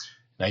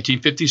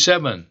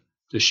 1957,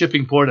 the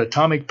Shippingport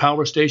Atomic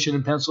Power Station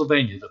in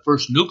Pennsylvania, the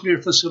first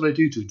nuclear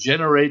facility to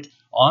generate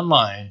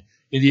online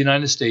in the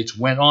United States,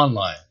 went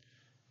online,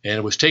 and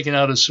it was taken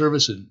out of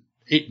service in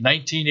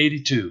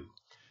 1982.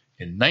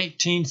 In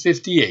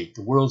 1958,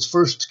 the world's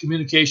first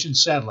communication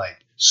satellite,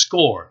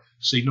 SCORE,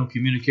 signal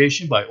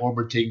communication by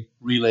orbiting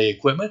relay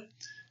equipment,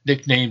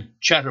 nicknamed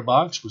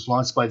Chatterbox, was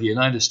launched by the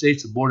United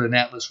States aboard an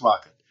Atlas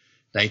rocket.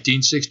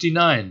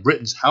 1969,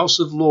 Britain's House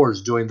of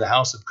Lords joined the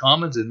House of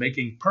Commons in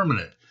making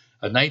permanent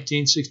a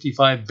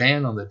 1965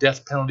 ban on the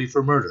death penalty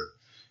for murder.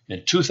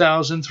 In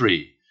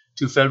 2003,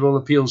 2 federal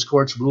appeals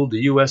courts ruled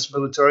the U.S.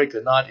 military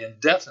could not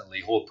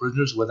indefinitely hold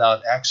prisoners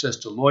without access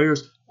to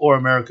lawyers or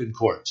American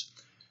courts.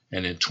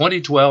 And in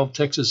 2012,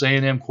 Texas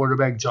A&M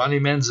quarterback Johnny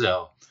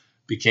Manziel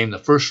became the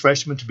first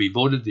freshman to be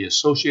voted the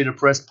Associated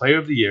Press Player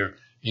of the Year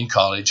in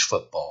college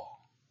football.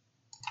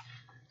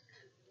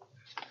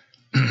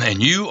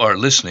 And you are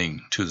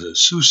listening to the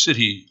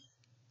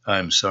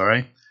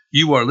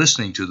You are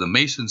listening to the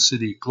Mason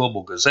City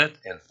Global Gazette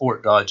and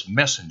Fort Dodge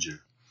Messenger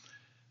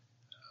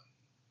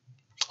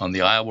on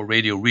the Iowa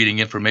Radio Reading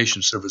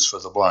Information Service for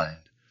the Blind.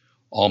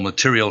 All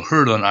material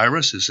heard on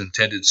Iris is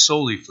intended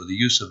solely for the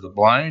use of the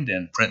blind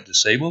and print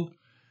disabled.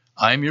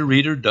 I'm your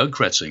reader, Doug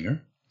Kretzinger.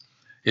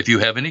 If you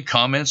have any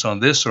comments on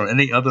this or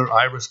any other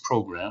Iris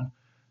program,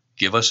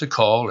 give us a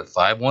call at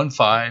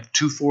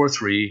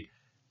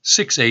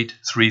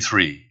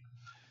 515-243-6833.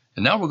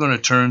 And now we're going to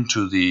turn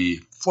to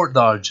the Fort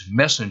Dodge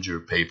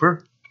Messenger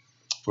paper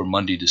for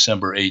Monday,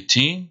 December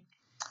 18.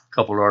 A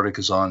couple of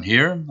articles on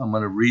here. I'm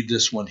going to read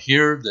this one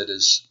here that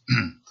is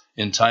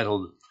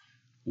entitled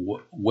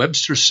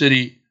Webster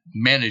City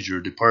Manager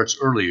Departs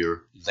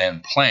Earlier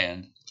Than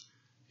Planned.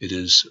 It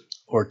is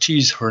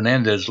Ortiz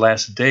Hernandez's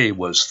last day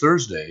was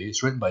Thursday.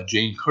 It's written by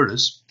Jane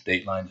Curtis.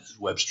 Dateline is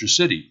Webster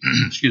City.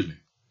 Excuse me.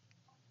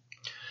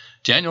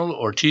 Daniel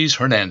Ortiz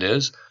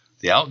Hernandez,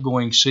 the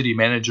outgoing city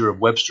manager of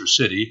Webster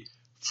City,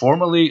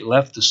 formally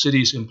left the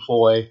city's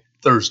employ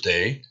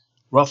Thursday,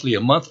 roughly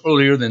a month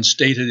earlier than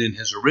stated in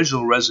his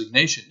original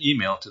resignation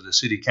email to the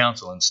City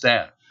Council and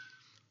staff.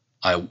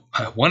 I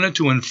wanted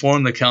to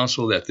inform the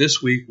Council that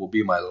this week will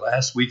be my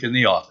last week in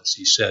the office,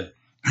 he said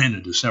in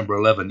a December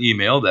 11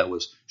 email that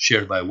was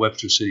shared by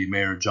Webster City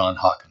Mayor John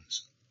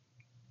Hawkins.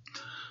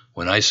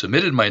 When I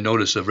submitted my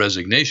notice of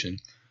resignation,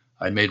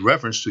 I made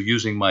reference to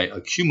using my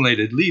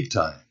accumulated leave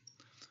time.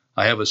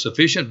 I have a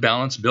sufficient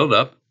balance built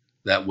up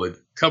that would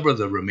cover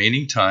the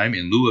remaining time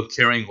in lieu of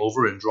carrying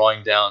over and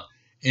drawing down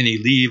any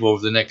leave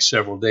over the next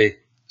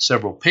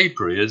several pay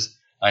periods.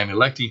 I am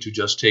electing to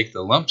just take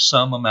the lump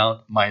sum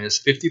amount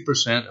minus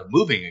 50% of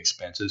moving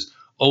expenses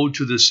owed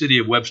to the City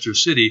of Webster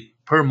City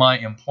per my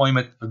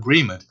employment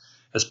agreement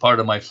as part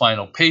of my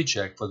final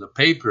paycheck for the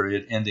pay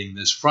period ending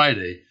this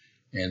Friday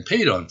and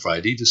paid on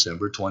Friday,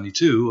 December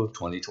 22 of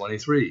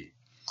 2023.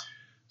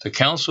 The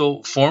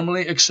Council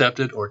formally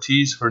accepted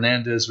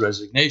Ortiz-Hernandez's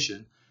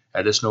resignation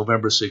at its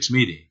November 6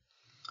 meeting.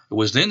 It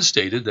was then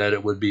stated that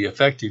it would be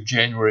effective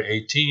January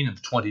 18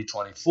 of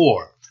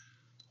 2024.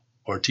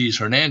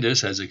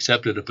 Ortiz-Hernandez has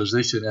accepted a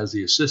position as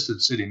the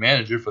Assistant City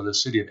Manager for the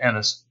City of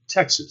Ennis,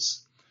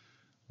 Texas.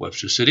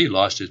 Webster City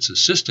lost its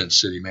Assistant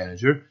City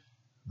Manager,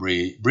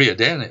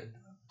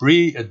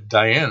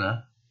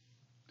 Diana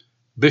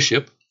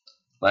Bishop,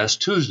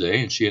 last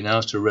Tuesday, and she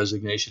announced her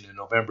resignation in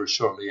November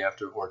shortly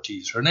after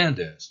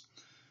Ortiz-Hernandez.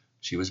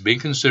 She was being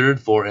considered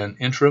for an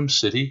interim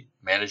city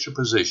manager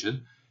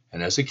position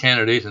and as a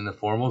candidate in the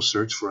formal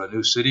search for a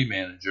new city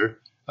manager,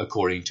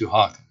 according to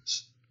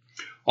Hawkins.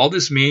 All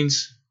this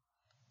means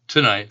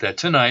tonight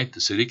the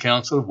City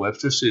Council of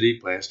Webster City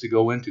plans to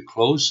go into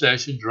closed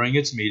session during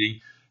its meeting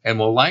and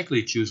will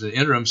likely choose an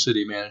interim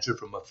city manager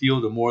from a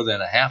field of more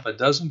than a half a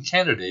dozen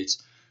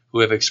candidates who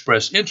have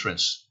expressed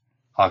interest,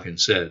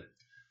 Hawkins said.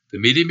 The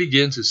meeting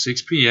begins at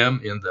 6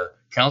 p.m. in the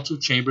council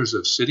chambers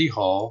of City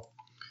Hall,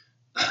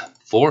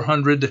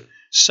 400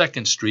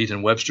 2nd Street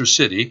in Webster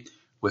City.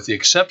 With the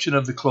exception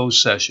of the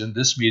closed session,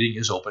 this meeting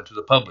is open to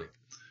the public.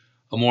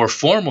 A more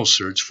formal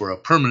search for a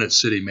permanent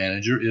city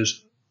manager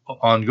is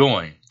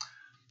ongoing.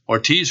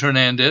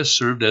 Ortiz-Hernandez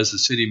served as the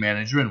city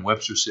manager in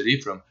Webster City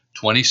from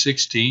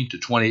 2016 to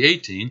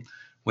 2018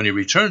 when he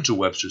returned to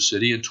Webster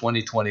City in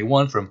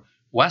 2021 from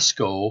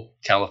Wasco,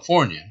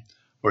 California,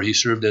 where he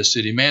served as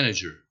city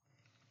manager.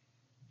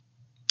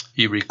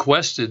 He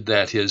requested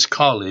that his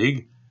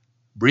colleague,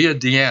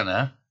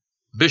 Diana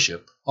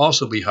Bishop,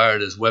 also be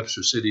hired as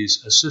Webster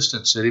City's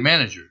Assistant City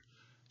Manager.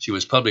 She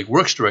was Public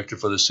Works Director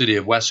for the City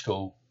of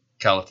Wasco,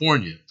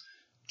 California.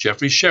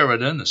 Jeffrey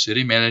Sheridan, the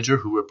city manager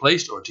who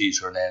replaced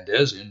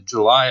Ortiz-Hernandez in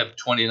July of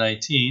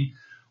 2019,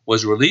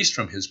 was released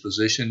from his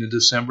position in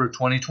December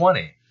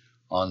 2020,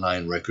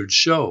 online records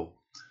show.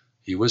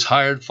 He was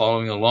hired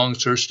following a long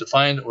search to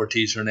find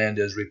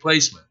Ortiz-Hernandez's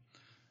replacement.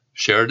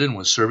 Sheridan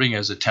was serving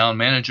as a town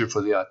manager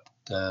for the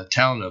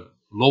town of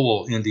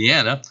Lowell,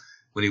 Indiana,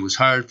 when he was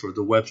hired for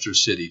the Webster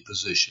City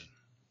position.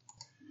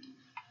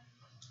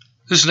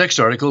 This next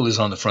article is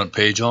on the front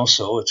page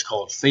also. It's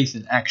called Faith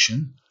in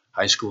Action.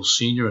 High school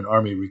senior and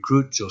Army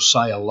recruit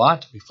Josiah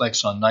Lott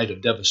reflects on night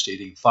of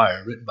devastating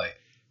fire, written by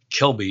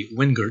Kelby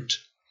Wingert.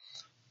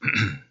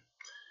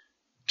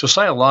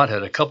 Josiah Lott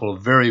had a couple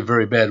of very,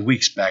 very bad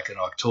weeks back in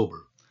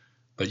October,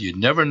 but you'd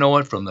never know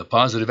it from the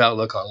positive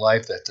outlook on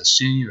life that the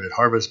senior at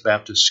Harvest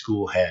Baptist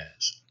School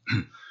has.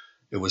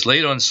 It was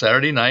late on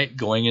Saturday night,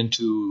 going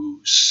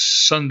into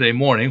Sunday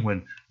morning,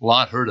 when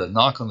Lott heard a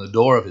knock on the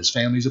door of his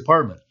family's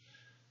apartment.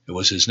 It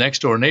was his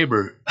next-door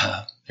neighbor,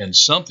 and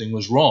something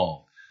was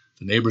wrong.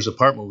 The neighbor's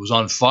apartment was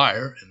on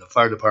fire, and the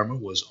fire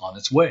department was on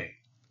its way.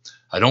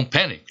 "I don't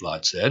panic,"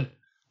 Lott said.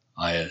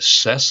 "I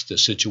assess the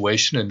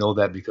situation and know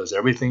that because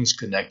everything's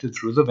connected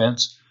through the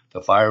vents,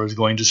 the fire is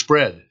going to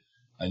spread.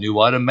 I knew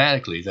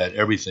automatically that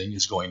everything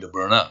is going to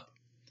burn up."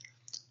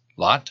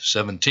 Lott,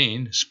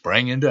 17,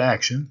 sprang into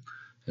action,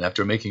 and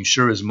after making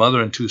sure his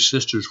mother and two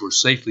sisters were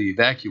safely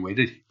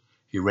evacuated,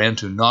 he ran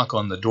to knock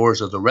on the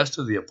doors of the rest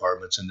of the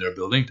apartments in their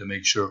building to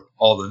make sure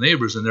all the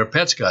neighbors and their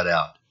pets got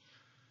out.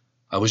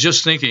 "I was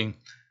just thinking,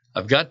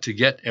 I've got to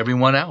get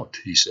everyone out,"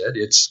 he said.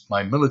 "It's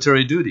my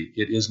military duty.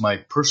 It is my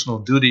personal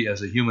duty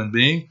as a human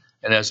being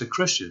and as a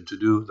Christian to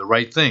do the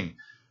right thing,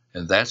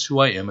 and that's who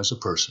I am as a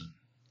person."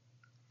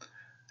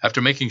 After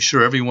making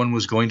sure everyone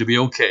was going to be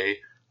okay,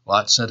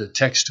 Lott sent a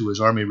text to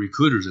his Army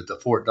recruiters at the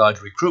Fort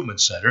Dodge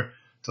Recruitment Center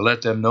to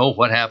let them know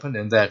what happened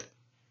and that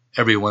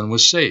everyone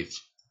was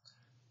safe.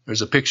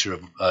 There's a picture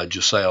of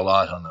Josiah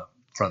Lott on the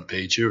front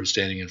page here,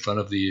 standing in front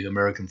of the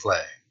American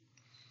flag.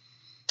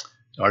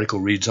 The article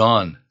reads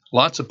on.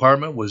 Lott's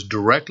apartment was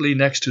directly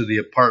next to the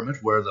apartment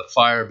where the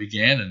fire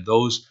began, and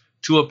those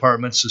two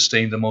apartments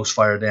sustained the most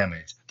fire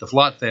damage. The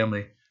Lott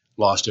family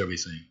lost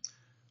everything.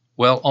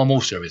 Well,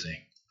 almost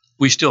everything.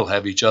 "We still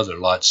have each other,"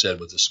 Lott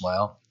said with a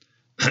smile.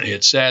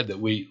 "It's sad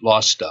that we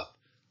lost stuff,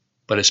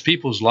 but it's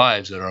people's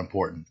lives that are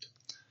important."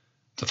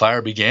 The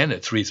fire began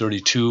at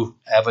 332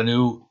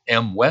 Avenue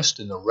M West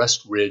in the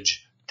Rest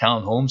Ridge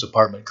Townhomes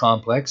apartment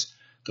complex.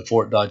 The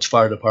Fort Dodge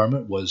Fire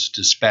Department was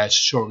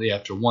dispatched shortly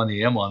after 1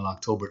 a.m. on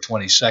October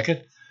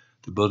 22nd.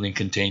 The building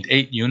contained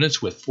 8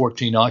 units with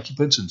 14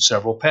 occupants and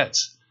several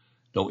pets.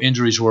 No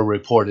injuries were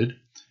reported,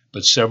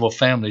 but several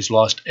families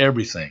lost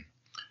everything.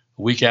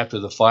 A week after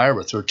the fire,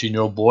 a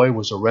 13-year-old boy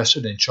was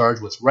arrested and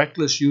charged with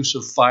reckless use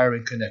of fire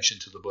in connection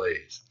to the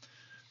blaze.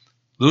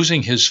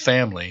 Losing his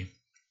family's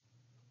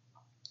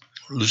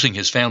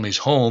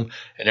home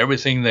and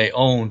everything they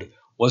owned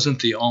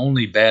wasn't the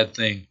only bad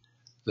thing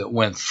that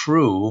went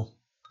through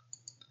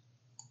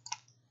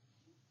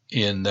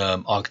in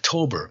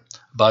October.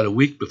 About a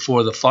week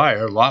before the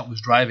fire, Lot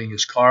was driving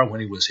his car when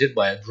he was hit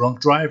by a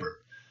drunk driver.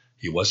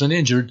 He wasn't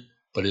injured,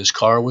 but his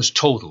car was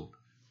totaled,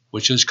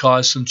 which has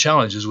caused some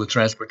challenges with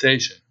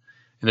transportation.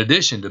 In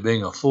addition to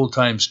being a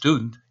full-time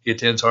student, he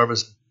attends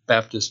Harvest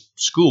Baptist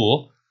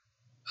School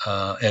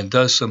and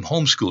does some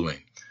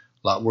homeschooling.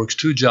 Lot works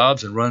 2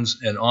 jobs and runs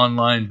an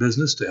online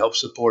business to help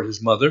support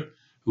his mother,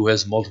 who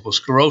has multiple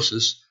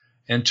sclerosis,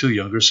 and 2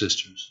 younger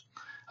sisters.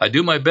 I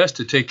do my best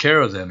to take care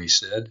of them, he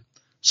said.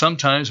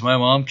 Sometimes my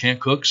mom can't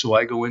cook, so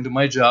I go into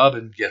my job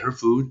and get her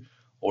food,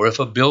 or if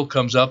a bill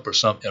comes up or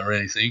something or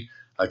anything,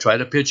 I try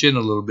to pitch in a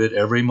little bit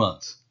every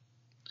month.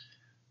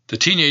 The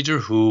teenager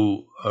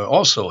who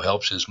also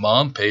helps his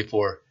mom pay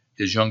for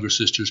his younger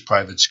sister's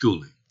private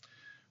schooling.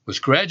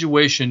 With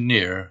graduation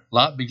near,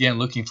 Lot began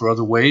looking for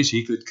other ways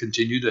he could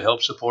continue to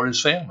help support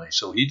his family,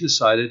 so he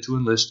decided to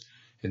enlist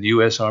in the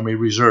U.S. Army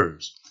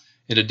Reserves.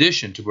 In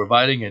addition to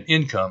providing an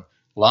income,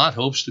 Lot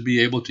hopes to be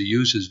able to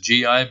use his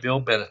GI Bill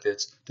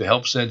benefits to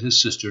help send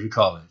his sister to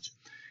college.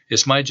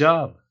 It's my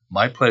job,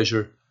 my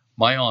pleasure,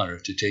 my honor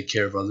to take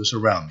care of others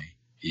around me,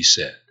 he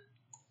said.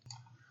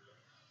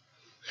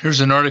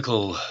 Here's an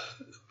article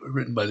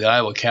written by the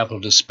Iowa Capital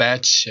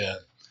Dispatch,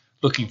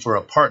 looking for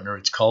a partner.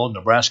 It's called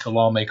Nebraska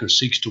Lawmaker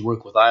Seeks to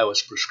Work with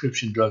Iowa's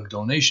Prescription Drug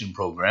Donation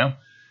Program.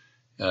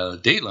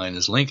 Dateline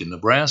is Lincoln,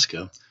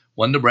 Nebraska.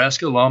 One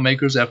Nebraska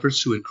lawmaker's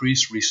efforts to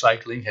increase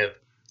recycling have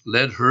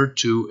led her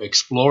to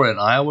explore an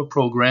Iowa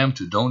program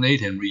to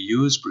donate and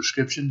reuse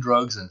prescription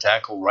drugs and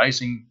tackle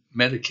rising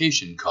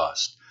medication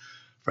costs.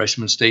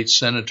 Freshman State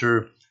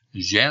Senator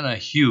Jana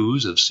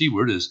Hughes of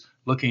Seward is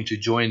looking to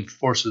join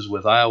forces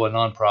with Iowa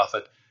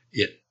nonprofit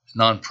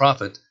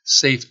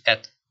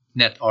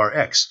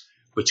SafeNetRx,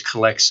 which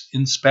collects,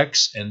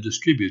 inspects, and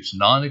distributes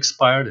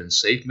non-expired and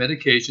safe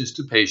medications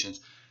to patients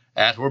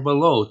at or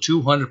below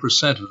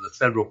 200% of the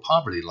federal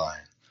poverty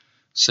line.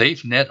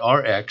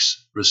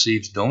 SafeNetRx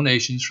receives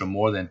donations from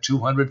more than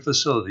 200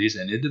 facilities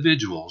and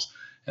individuals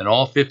in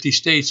all 50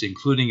 states,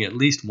 including at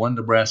least one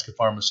Nebraska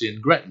pharmacy in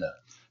Gretna.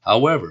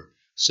 However,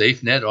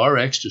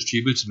 SafeNetRx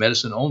distributes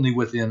medicine only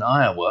within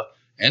Iowa,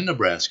 and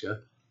Nebraska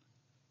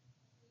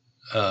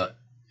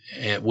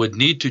would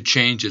need to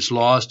change its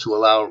laws to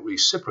allow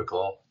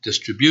reciprocal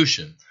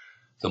distribution.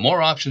 The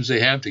more options they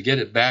have to get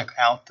it back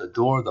out the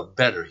door, the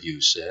better,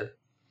 Hughes said.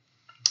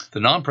 The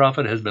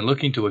nonprofit has been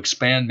looking to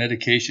expand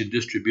medication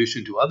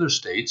distribution to other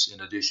states in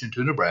addition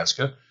to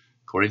Nebraska,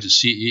 according to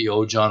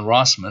CEO John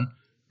Rossman,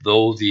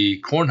 though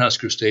the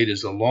Cornhusker state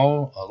is a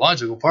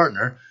logical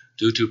partner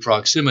due to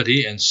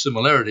proximity and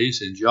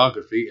similarities in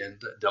geography and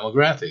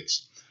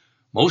demographics.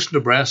 Most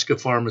Nebraska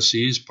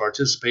pharmacies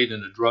participate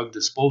in a drug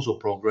disposal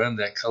program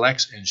that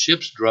collects and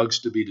ships drugs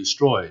to be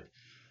destroyed.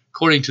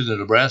 According to the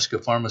Nebraska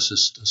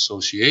Pharmacists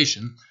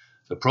Association,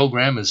 the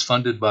program is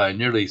funded by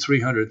nearly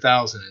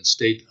 $300,000 in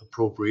state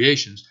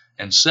appropriations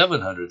and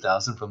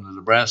 $700,000 from the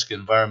Nebraska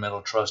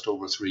Environmental Trust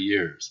over 3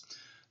 years.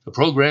 The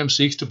program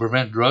seeks to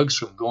prevent drugs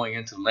from going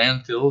into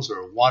landfills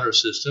or water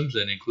systems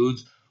and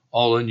includes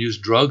all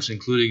unused drugs,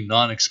 including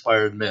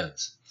non-expired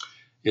meds.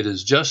 It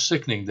is just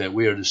sickening that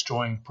we are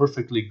destroying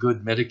perfectly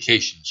good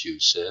medications,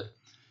 Hughes said.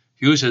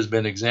 Hughes has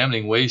been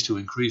examining ways to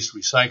increase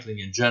recycling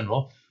in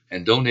general,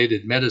 and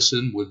donated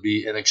medicine would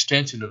be an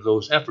extension of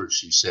those efforts,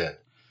 she said.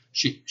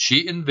 She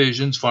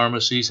envisions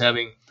pharmacies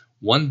having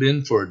one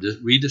bin for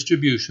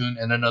redistribution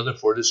and another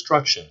for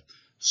destruction,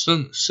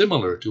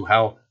 similar to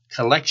how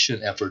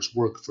collection efforts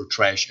work for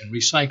trash and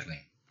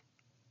recycling.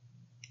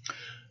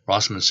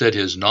 Rossman said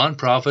his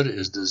nonprofit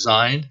is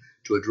designed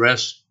to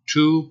address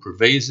 2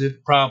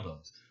 pervasive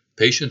problems: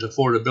 patient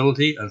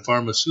affordability and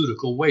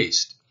pharmaceutical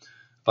waste.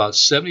 About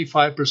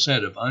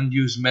 75% of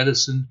unused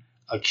medicine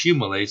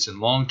accumulates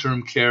in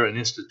long-term care and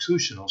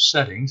institutional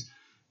settings,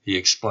 he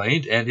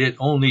explained, and it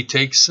only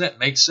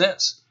makes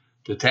sense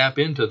to tap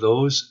into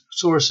those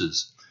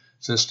sources.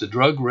 Since the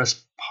Drug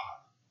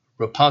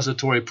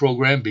Repository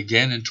Program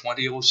began in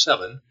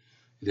 2007,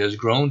 it has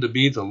grown to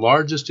be the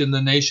largest in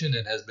the nation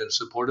and has been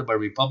supported by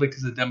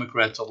Republicans and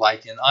Democrats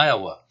alike in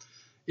Iowa.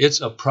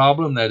 It's a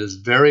problem that is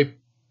very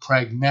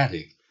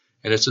pragmatic,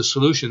 and it's a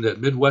solution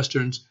that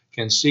Midwesterns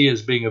can see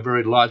as being a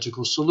very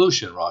logical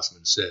solution,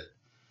 Rossman said.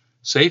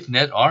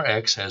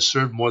 SafeNetRx has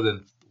served more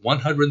than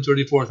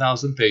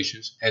 134,000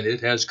 patients, and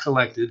it has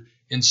collected,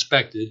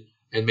 inspected,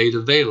 and made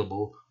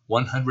available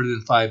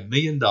 $105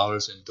 million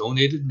in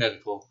donated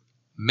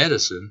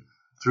medicine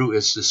through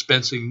its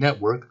dispensing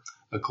network,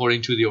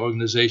 according to the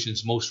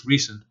organization's most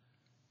recent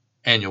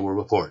annual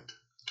report.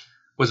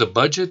 With a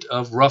budget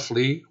of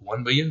roughly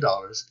 $1 million,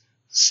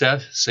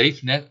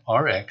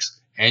 SafeNetRx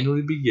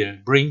annually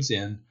brings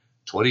in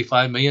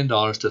 $25 million to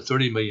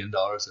 $30 million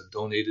of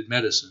donated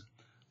medicine,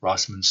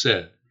 Rossman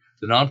said.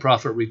 The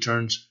nonprofit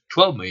returns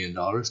 $12 million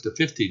to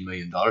 $15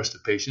 million to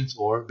patients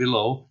or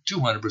below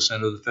 200%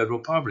 of the federal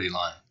poverty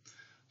line.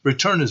 The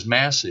return is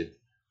massive.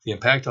 The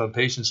impact on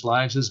patients'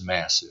 lives is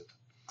massive,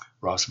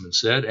 Rossman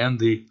said, and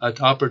the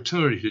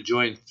opportunity to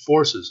join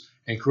forces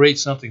and create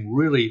something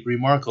really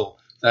remarkable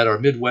that our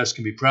Midwest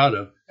can be proud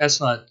of, that's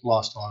not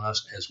lost on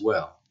us as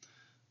well.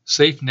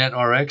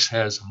 SafeNetRx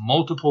has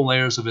multiple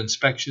layers of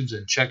inspections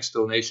and checks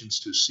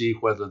donations to see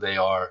whether they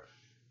are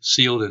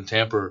sealed and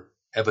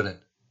tamper-evident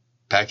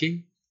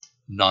packing,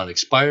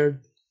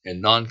 non-expired,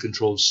 and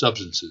non-controlled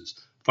substances.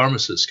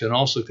 Pharmacists can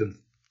also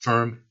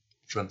confirm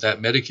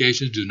that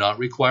medications do not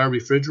require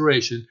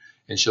refrigeration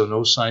and show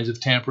no signs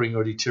of tampering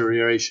or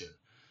deterioration.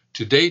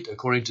 To date,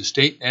 according to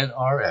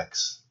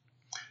SafeNetRx,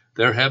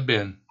 there have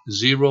been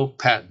zero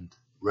patient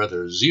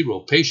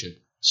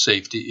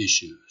safety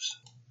issues.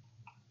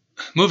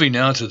 Moving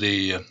now to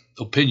the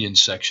opinion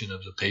section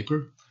of the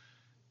paper.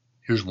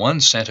 Here's one: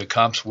 Santa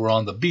cops were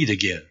on the beat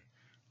again,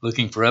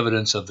 looking for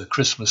evidence of the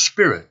Christmas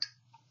spirit.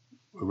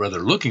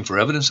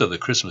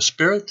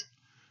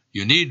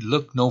 You need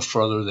look no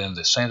further than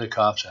the Santa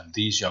cops and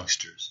these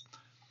youngsters.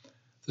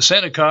 The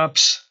Santa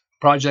Cops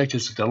Project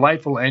is a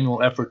delightful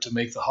annual effort to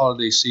make the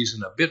holiday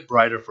season a bit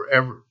brighter for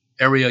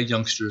area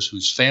youngsters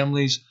whose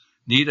families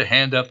need a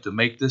hand up to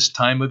make this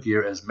time of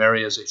year as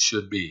merry as it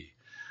should be.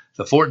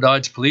 The Fort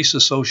Dodge Police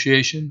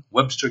Association,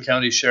 Webster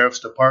County Sheriff's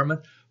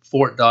Department,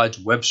 Fort Dodge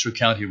Webster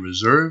County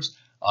Reserves,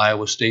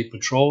 Iowa State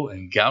Patrol,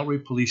 and Gallery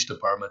Police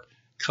Department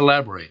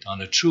collaborate on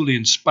a truly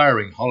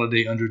inspiring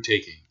holiday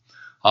undertaking.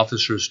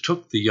 Officers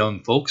took the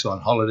young folks on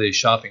holiday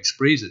shopping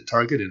sprees at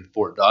Target in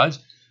Fort Dodge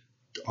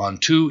on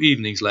 2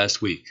 evenings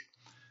last week.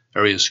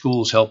 Area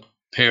schools help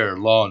pair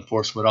law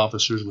enforcement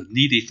officers with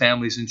needy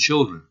families and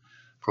children.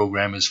 The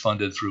program is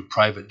funded through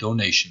private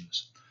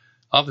donations.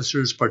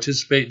 Officers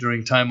participate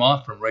during time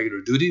off from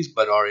regular duties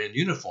but are in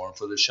uniform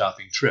for the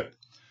shopping trip.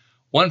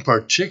 One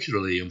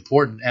particularly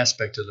important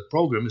aspect of the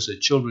program is that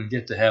children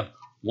get to have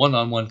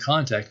one-on-one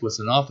contact with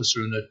an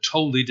officer in a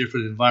totally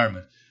different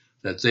environment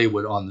that they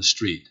would on the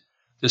street.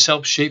 This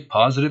helps shape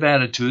positive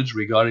attitudes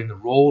regarding the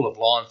role of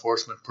law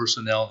enforcement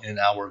personnel in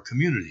our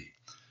community.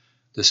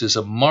 This is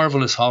a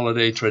marvelous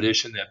holiday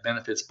tradition that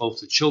benefits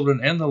both the children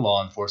and the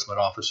law enforcement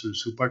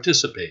officers who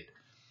participate.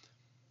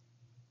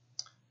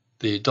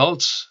 The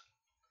adults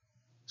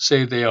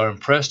say they are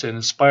impressed and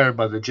inspired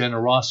by the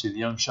generosity the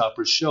young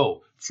shoppers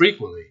show.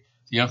 Frequently,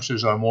 the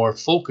youngsters are more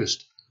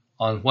focused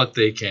on what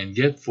they can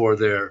get for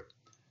their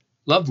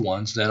loved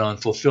ones than on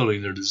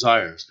fulfilling their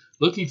desires.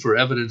 Looking for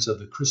evidence of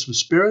the Christmas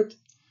spirit?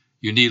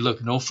 You need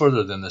look no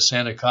further than the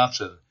Santa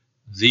Cops and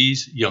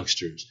these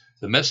youngsters.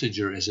 The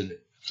messenger is an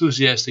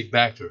enthusiastic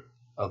backer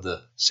of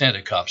the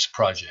Santa Cops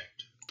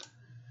Project.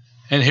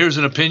 And here's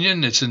an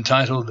opinion. It's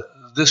entitled,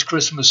 This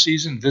Christmas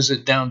Season,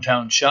 Visit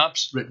Downtown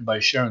Shops, written by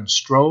Sharon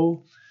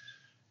Stroh.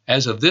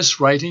 As of this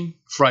writing,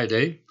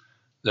 Friday,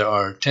 there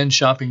are 10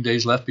 shopping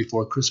days left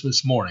before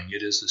Christmas morning.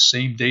 It is the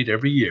same date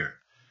every year,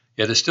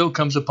 yet it still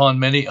comes upon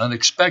many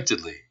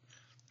unexpectedly.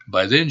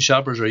 By then,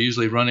 shoppers are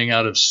usually running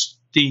out of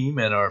steam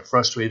and are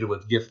frustrated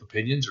with gift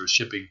opinions or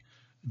shipping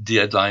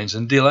deadlines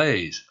and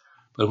delays.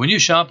 But when you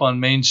shop on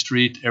Main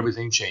Street,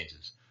 everything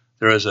changes.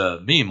 There is a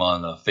meme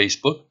on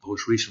Facebook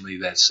most recently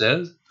that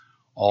says,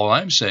 all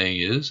I'm saying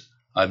is,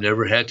 I've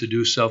never had to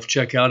do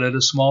self-checkout at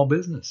a small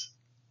business.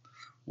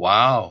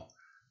 Wow,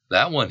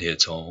 that one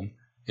hits home.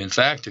 In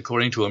fact,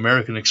 according to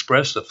American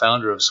Express, the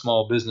founder of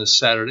Small Business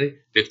Saturday,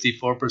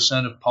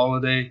 54% of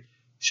holiday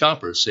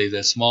shoppers say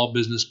that small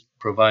business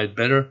provide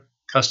better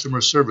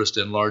customer service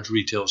than large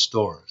retail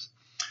stores.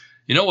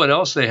 You know what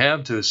else they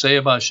have to say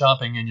about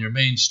shopping in your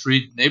Main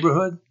Street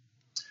neighborhood?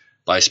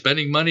 By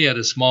spending money at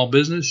a small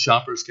business,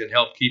 shoppers can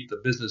help keep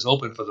the business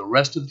open for the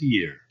rest of the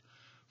year.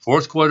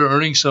 Fourth quarter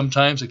earnings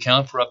sometimes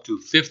account for up to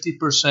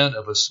 50%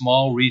 of a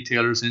small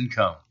retailer's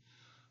income.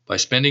 By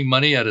spending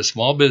money at a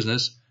small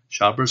business,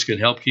 shoppers can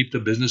help keep the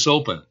business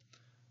open.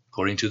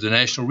 According to the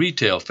National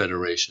Retail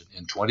Federation,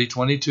 in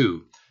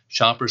 2022,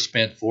 shoppers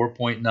spent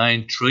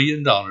 $4.9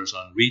 trillion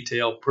on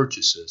retail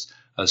purchases,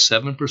 a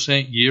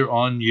 7%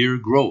 year-on-year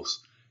growth.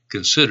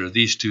 Consider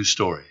these two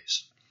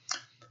stories.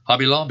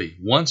 Hobby Lobby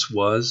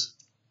was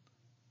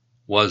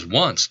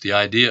once the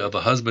idea of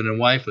a husband and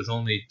wife with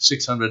only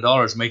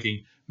 $600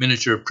 making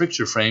miniature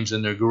picture frames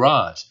in their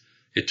garage.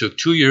 It took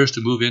 2 years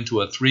to move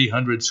into a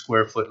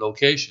 300-square-foot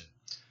location.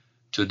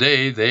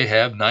 Today, they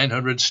have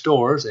 900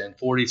 stores and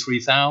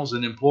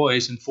 43,000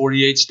 employees in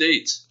 48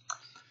 states.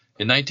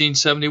 In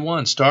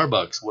 1971,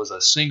 Starbucks was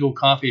a single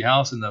coffee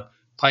house in the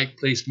Pike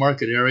Place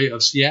Market area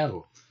of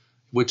Seattle.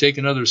 It would take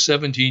another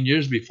 17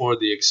 years before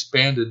they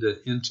expanded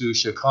into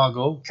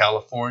Chicago,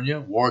 California,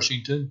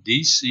 Washington,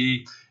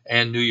 D.C.,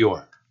 and New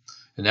York.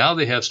 And now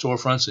they have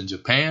storefronts in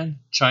Japan,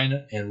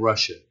 China, and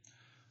Russia.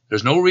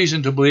 There's no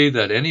reason to believe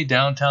that any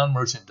downtown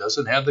merchant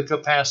doesn't have the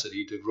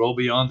capacity to grow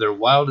beyond their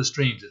wildest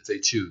dreams if they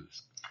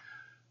choose.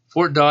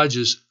 Fort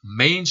Dodge's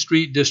Main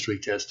Street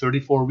District has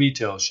 34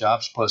 retail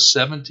shops plus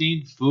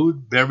 17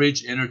 food,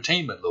 beverage,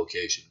 entertainment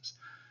locations.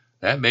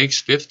 That makes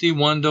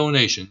 51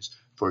 donations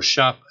for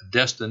shop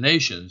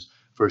destinations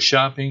for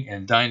shopping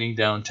and dining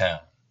downtown,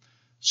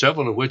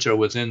 several of which are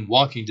within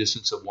walking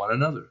distance of one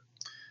another.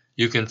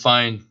 You can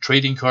find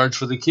trading cards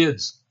for the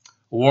kids,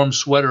 a warm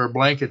sweater or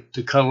blanket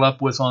to cuddle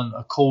up with on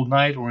a cold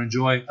night, or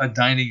enjoy a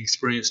dining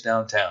experience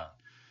downtown.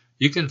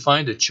 You can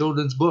find a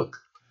children's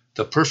book,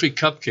 the perfect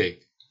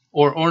cupcake,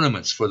 or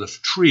ornaments for the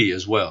tree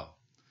as well.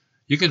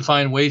 You can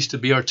find ways to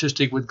be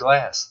artistic with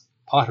glass,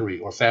 pottery,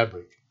 or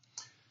fabric.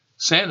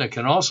 Santa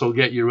can also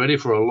get you ready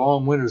for a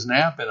long winter's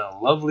nap in a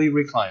lovely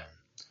recliner.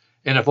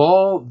 And if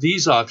all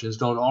these options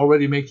don't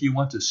already make you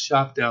want to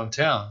shop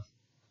downtown,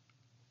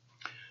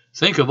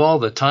 think of all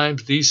the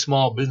times these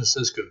small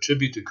businesses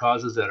contribute to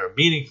causes that are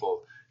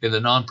meaningful in the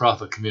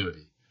nonprofit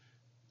community.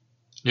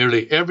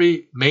 Nearly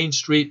every Main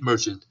Street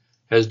merchant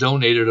has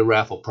donated a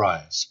raffle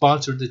prize,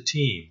 sponsored a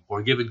team,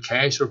 or given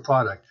cash or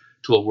product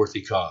to a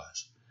worthy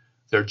cause.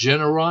 Their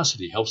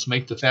generosity helps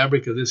make the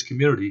fabric of this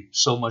community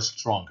so much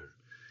stronger.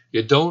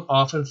 You don't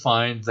often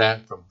find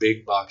that from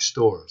big box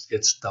stores.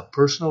 It's the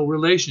personal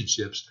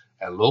relationships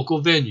at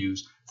local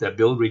venues that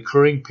build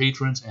recurring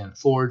patrons and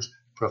forge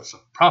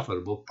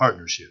profitable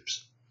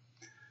partnerships.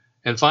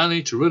 And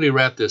finally, to really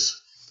wrap this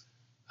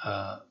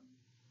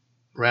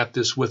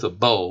with a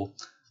bow,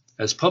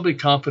 as public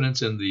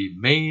confidence in the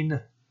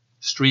Main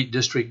Street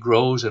District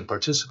grows and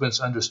participants'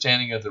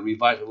 understanding of the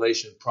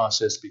revitalization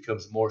process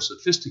becomes more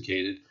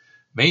sophisticated,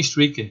 Main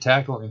Street can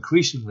tackle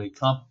increasingly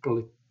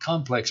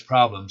complex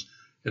problems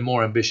and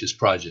more ambitious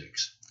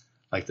projects,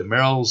 like the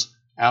Merrill's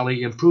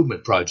Alley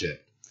Improvement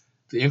Project.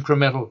 The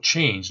incremental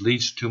change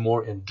leads to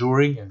more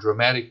enduring and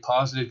dramatic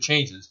positive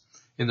changes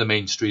in the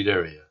Main Street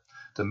area.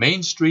 The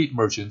Main Street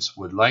merchants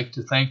would like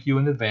to thank you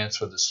in advance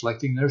for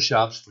selecting their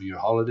shops for your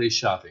holiday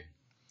shopping.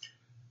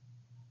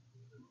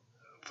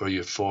 And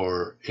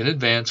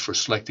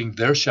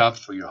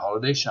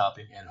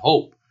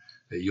hope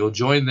that you'll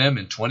join them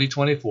in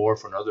 2024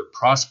 for another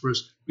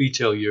prosperous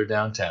retail year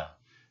downtown.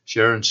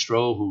 Sharon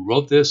Stroh, who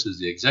wrote this, is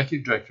the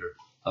executive director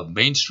of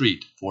Main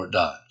Street, Fort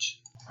Dodge.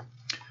 I'm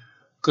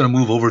going to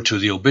move over to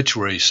the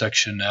obituary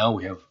section now.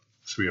 We have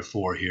 3 or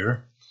 4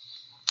 here.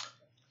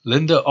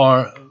 Linda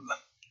R.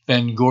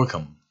 Van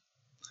Gorkum,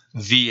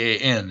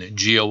 Vangorkom,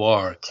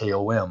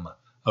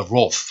 of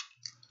Rolfe.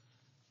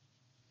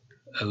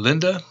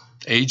 Linda,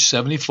 age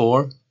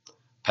 74,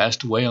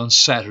 passed away on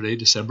Saturday,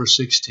 December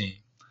 16,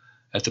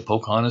 at the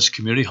Pocahontas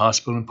Community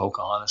Hospital in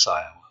Pocahontas,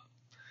 Iowa.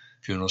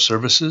 Funeral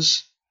service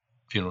is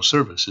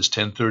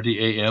 10:30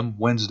 a.m.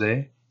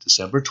 Wednesday,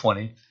 December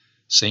 20,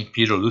 St.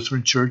 Peter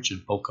Lutheran Church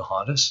in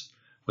Pocahontas,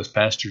 with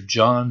Pastor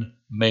John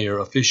Mayer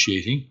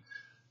officiating.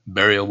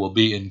 Burial will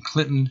be in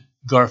Clinton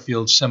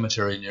Garfield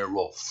Cemetery near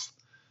Rolfe.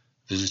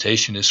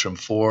 Visitation is from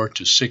 4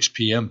 to 6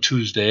 p.m.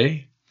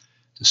 Tuesday,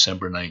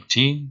 December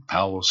 19,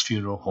 Powell's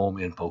Funeral Home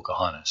in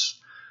Pocahontas.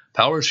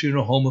 Powell's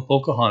Funeral Home of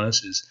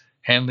Pocahontas is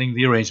handling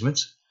the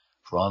arrangements.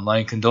 For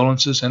online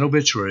condolences and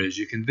obituaries,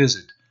 you can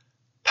visit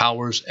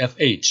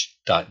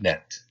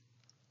powersfh.net.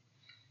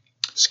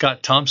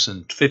 Scott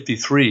Thompson,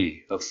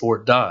 53, of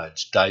Fort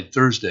Dodge, died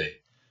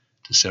Thursday,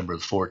 December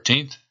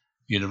 14th,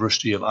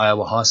 University of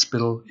Iowa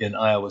Hospital in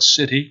Iowa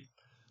City.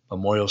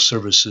 Memorial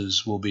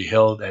services will be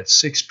held at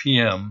 6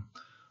 p.m.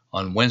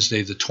 on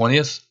Wednesday, the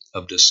 20th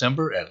of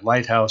December at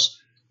Lighthouse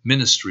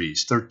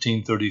Ministries,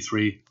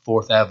 1333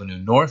 4th Avenue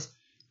North,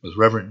 with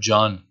Reverend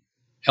John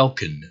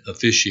Elkin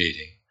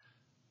officiating.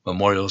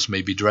 Memorials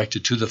may be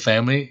directed to the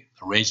family.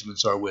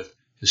 Arrangements are with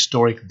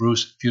Historic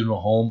Bruce Funeral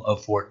Home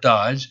of Fort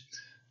Dodge.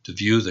 To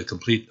view the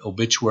complete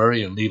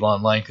obituary and leave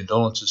online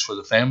condolences for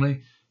the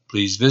family,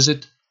 please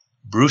visit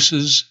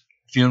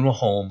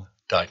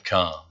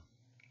brucesfuneralhome.com.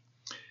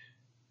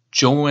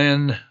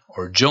 Joan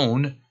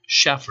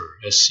Schaffer,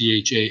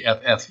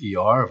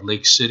 Schaffer, of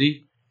Lake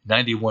City,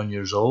 91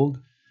 years old.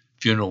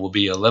 Funeral will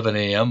be 11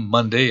 a.m.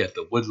 Monday at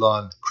the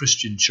Woodlawn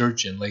Christian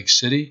Church in Lake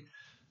City.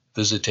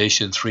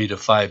 Visitation 3 to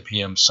 5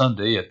 p.m.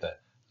 Sunday at the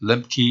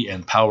Lemke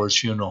and Powers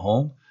Funeral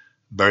Home.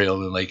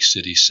 Burial in Lake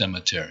City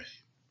Cemetery.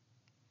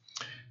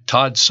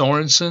 Todd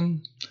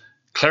Sorensen,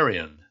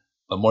 Clarion.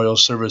 Memorial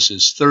service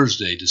is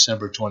Thursday,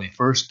 December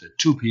 21st at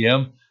 2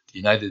 p.m. The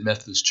United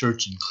Methodist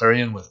Church in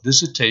Clarion, with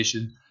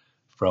visitation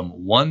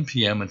from 1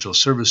 p.m. until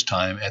service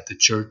time at the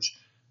church.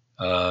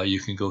 You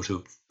can go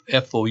to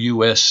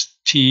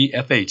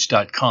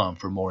foustfh.com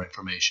for more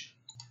information.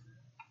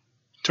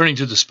 Turning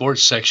to the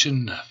sports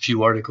section, a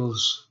few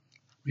articles.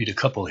 Read a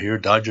couple here.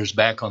 Dodgers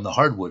back on the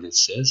hardwood, it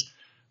says,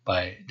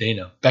 by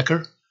Dana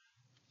Becker.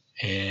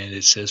 And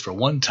it says, for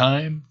one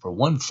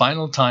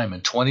final time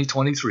in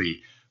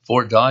 2023,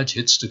 Fort Dodge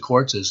hits the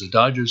courts as the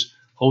Dodgers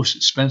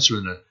host Spencer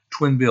in a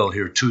twin bill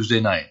here Tuesday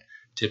night.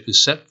 Tip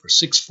is set for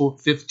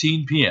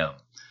 6:15 p.m.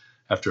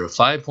 After a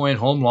 5-point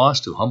home loss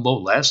to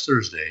Humboldt last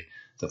Thursday,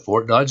 the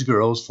Fort Dodge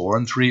girls,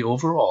 4-3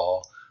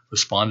 overall,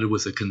 responded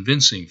with a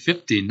convincing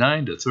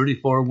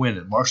 59-34 win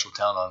at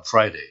Marshalltown on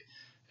Friday.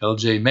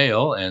 L.J.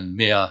 Mayo and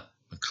Mia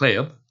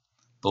McCabe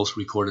both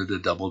recorded a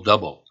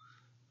double-double.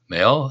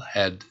 Mel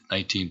had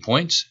 19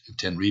 points and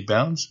 10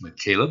 rebounds.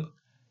 McCaleb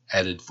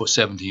added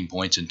 17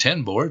 points and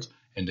 10 boards,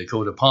 and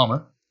Dakota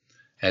Palmer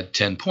had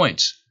 10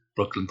 points.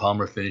 Brooklyn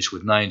Palmer finished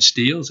with 9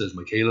 steals, as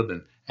McCaleb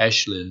and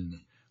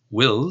Ashlyn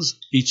Wills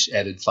each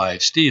added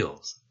 5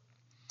 steals.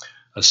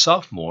 A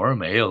sophomore,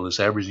 Male is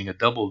averaging a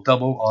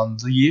double-double on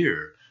the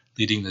year,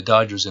 leading the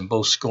Dodgers in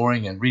both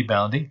scoring and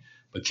rebounding.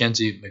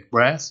 Mackenzie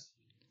McIlrath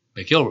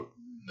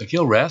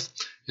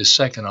is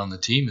second on the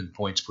team in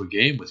points per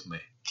game, with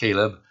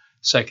McCaleb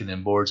second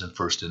in boards and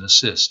first in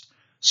assists.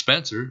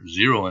 Spencer,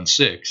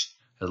 0-6,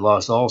 has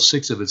lost all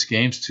 6 of its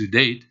games to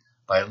date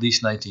by at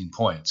least 19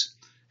 points.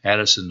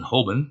 Addison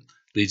Hoban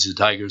leads the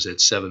Tigers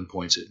at 7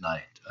 points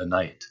a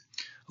night.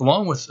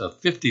 Along with a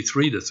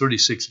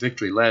 53-36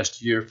 victory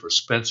last year for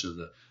Spencer,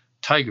 the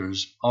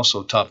Tigers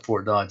also topped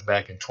Fort Dodge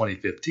back in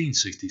 2015,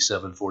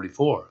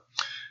 67-44.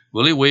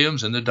 Willie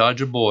Williams and the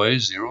Dodger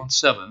boys,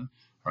 0-7,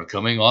 are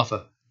coming off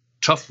a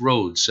tough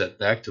road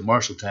setback to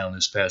Marshalltown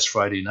this past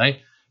Friday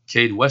night.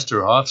 Cade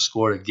Westerhoff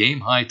scored a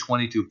game-high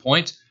 22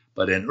 points,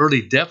 but an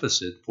early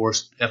deficit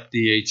forced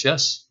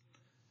FDHSH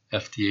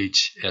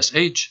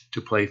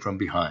to play from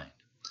behind.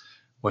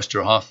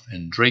 Westerhoff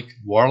and Drake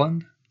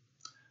Warland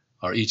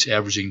are each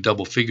averaging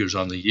double figures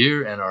on the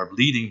year and are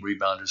leading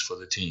rebounders for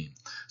the team.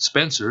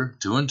 Spencer,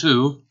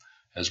 2-2,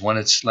 has won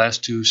its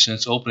last 2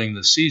 since opening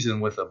the season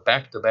with a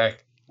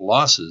back-to-back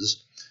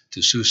losses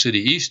to Sioux City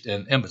East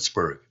and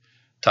Emmetsburg.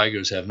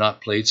 Tigers have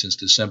not played since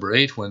December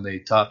 8 when they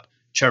topped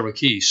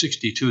Cherokee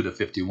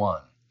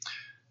 62-51.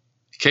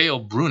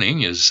 Cale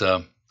Bruning is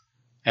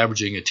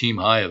averaging a team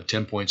high of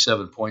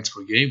 10.7 points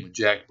per game, with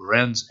Jack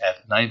Berenz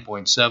at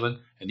 9.7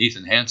 and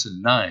Ethan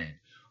Hansen 9.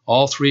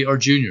 All 3 are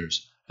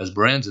juniors, as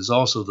Berenz is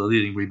also the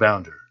leading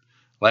rebounder.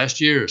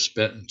 Last year,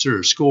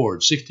 Spencer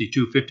scored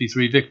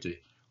 62-53 victory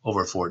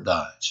over Fort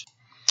Dodge.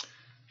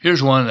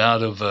 Here's one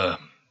out of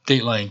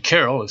Dateline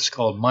Carroll. It's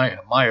called Meyer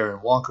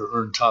and Walker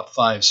Earned Top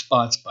 5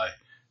 Spots by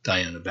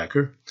Diana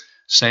Becker.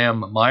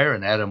 Sam Meyer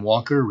and Adam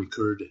Walker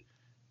recorded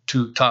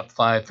 2 top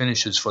 5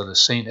 finishes for the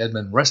St.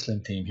 Edmund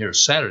wrestling team here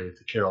Saturday at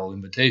the Carroll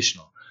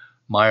Invitational.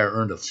 Meyer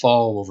earned a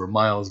fall over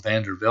Miles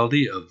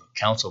Vandervelde of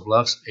Council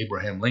Bluffs,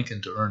 Abraham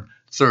Lincoln, to earn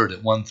third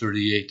at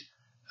 138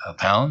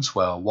 pounds,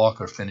 while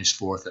Walker finished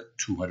fourth at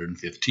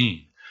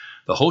 215.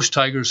 The host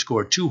Tigers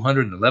scored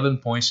 211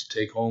 points to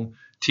take home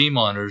team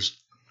honors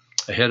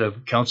ahead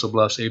of Council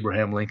Bluffs,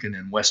 Abraham Lincoln,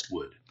 and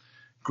Westwood.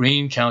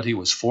 Greene County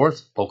was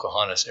 4th,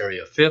 Pocahontas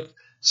area 5th,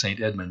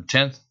 St. Edmund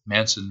 10th,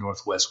 Manson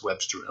Northwest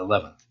Webster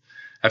 11th.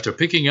 After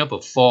picking up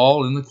a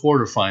fall in the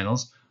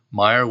quarterfinals,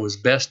 Meyer was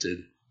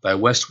bested by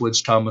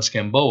Westwood's Thomas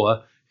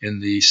Gamboa in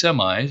the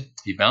semis.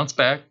 He bounced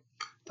back,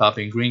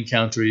 topping Greene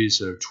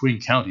County's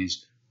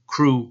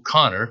Crew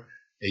Connor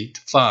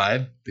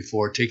 8-5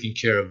 before taking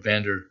care of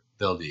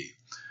Vandervelde.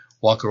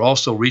 Walker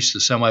also reached the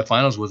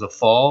semifinals with a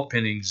fall,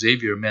 pinning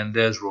Xavier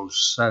Mendez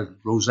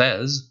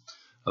Rosez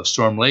of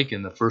Storm Lake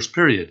in the first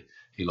period.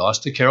 He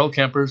lost to Carol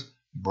Kemper's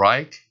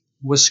Bryke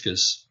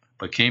Wiskus,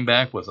 but came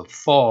back with a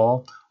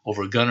fall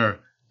over Gunnar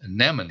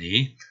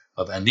Namani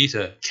of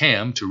Anita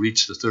Cam to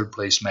reach the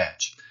third-place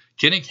match.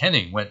 Kinnick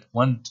Henning went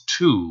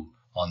 1-2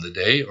 on the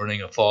day,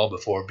 earning a fall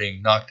before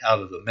being knocked out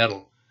of the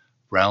medal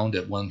round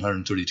at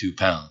 132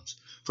 pounds.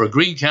 For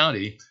Greene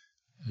County,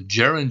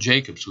 Jaron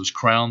Jacobs was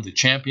crowned the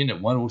champion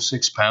at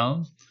 106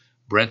 pounds.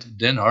 Brent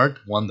Denhart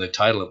won the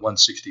title at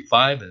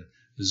 165, and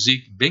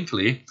Zeke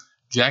Binkley,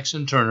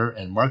 Jackson Turner,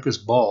 and Marcus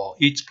Ball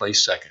each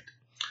placed second.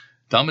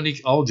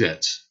 Dominique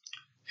Algetz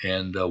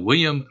and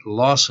William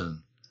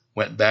Lawson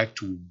went back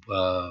to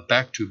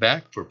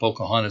back for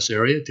Pocahontas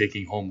area,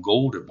 taking home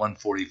gold at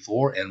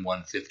 144 and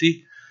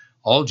 150.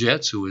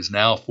 Algetz, who is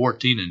now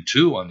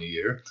 14-2 on the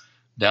year,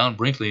 down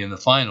Brinkley in the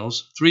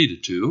finals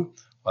 3-2,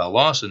 while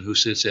Lawson, who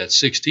sits at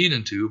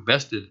 16-2,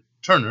 bested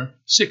Turner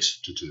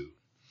 6-2.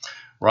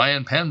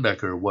 Ryan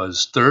Panbecker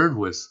was third,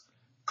 with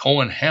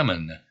Cohen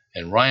Hammond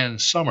and Ryan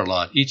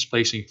Summerlot each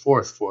placing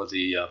fourth for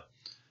the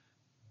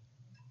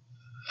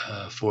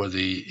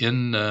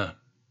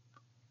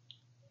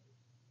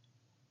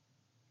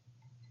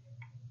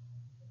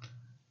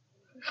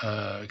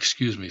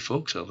excuse me,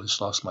 folks, I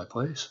just lost my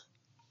place.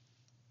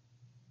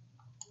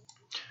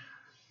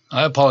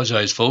 I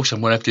apologize, folks.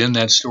 I'm going to have to end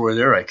that story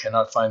there. I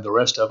cannot find the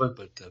rest of it,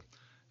 but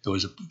it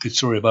was a good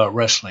story about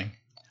wrestling.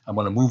 I'm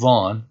going to move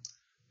on,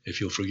 if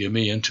you'll forgive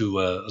me,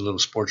 into a little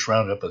sports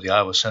roundup of the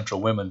Iowa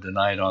Central women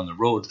denied on the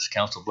road as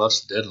Council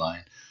Bluffs the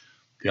deadline.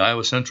 The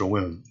Iowa Central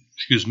women,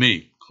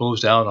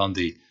 closed out on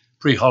the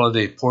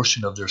pre-holiday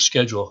portion of their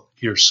schedule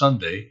here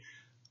Sunday,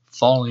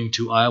 falling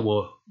to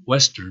Iowa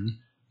Western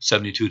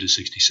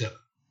 72-67.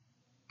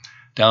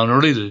 Down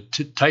early, the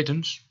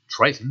Tritons,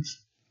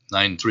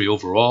 9-3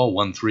 overall,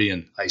 1-3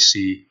 in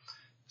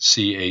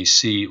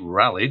ICCAC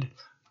rallied,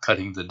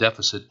 cutting the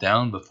deficit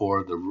down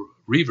before the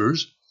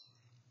Reavers,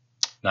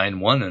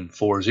 9-1 and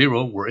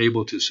 4-0, were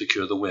able to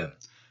secure the win.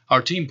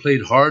 Our team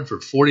played hard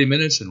for 40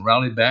 minutes and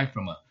rallied back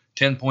from a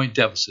 10-point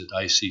deficit,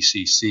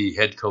 ICCC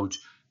head coach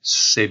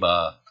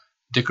Seba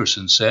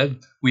Dickerson said.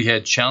 We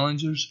had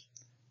challenges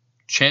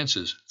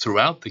chances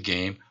throughout the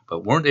game,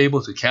 but weren't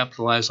able to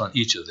capitalize on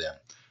each of them.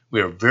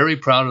 We are very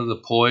proud of the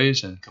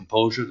poise and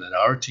composure that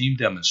our team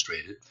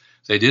demonstrated.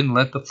 They didn't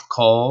let the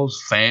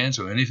calls, fans,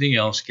 or anything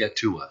else get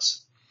to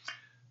us.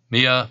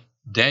 Mia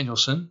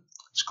Danielson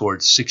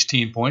scored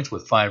 16 points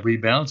with 5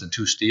 rebounds and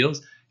 2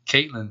 steals.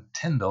 Caitlin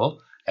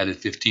Tyndall added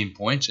 15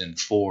 points and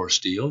 4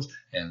 steals.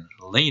 And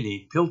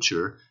Lainey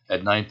Pilcher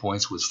had 9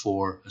 points with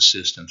 4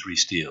 assists and 3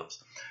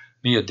 steals.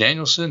 Mia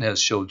Danielson has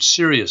showed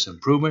serious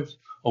improvement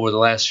over the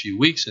last few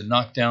weeks and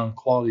knocked down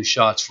quality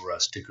shots for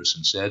us,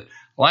 Dickerson said.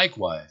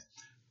 Likewise,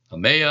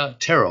 Amaya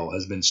Terrell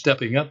has been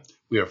stepping up.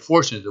 We are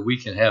fortunate that we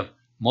can have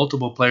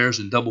multiple players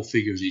in double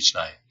figures each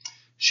night.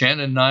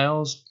 Shannon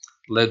Niles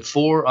led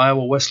 4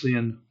 Iowa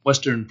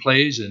Western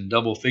plays in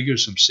double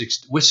figures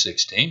with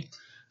 16.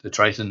 The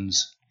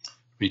Tritons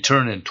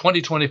return in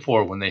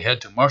 2024 when they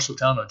head to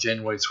Marshalltown on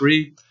January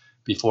 3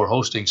 before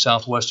hosting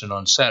Southwestern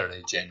on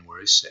Saturday,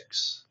 January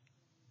 6.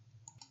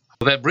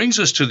 Well, that brings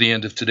us to the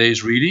end of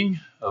today's reading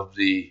of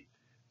the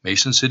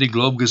Mason City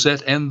Globe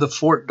Gazette and the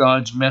Fort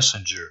Dodge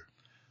Messenger.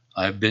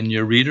 I've been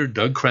your reader,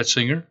 Doug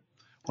Kretzinger. I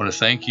want to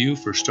thank you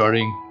for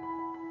sharing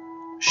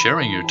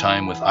your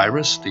time with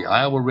Iris, the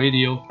Iowa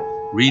Radio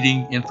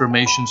Reading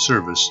Information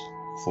Service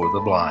for the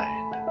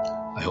Blind.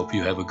 I hope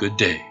you have a good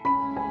day.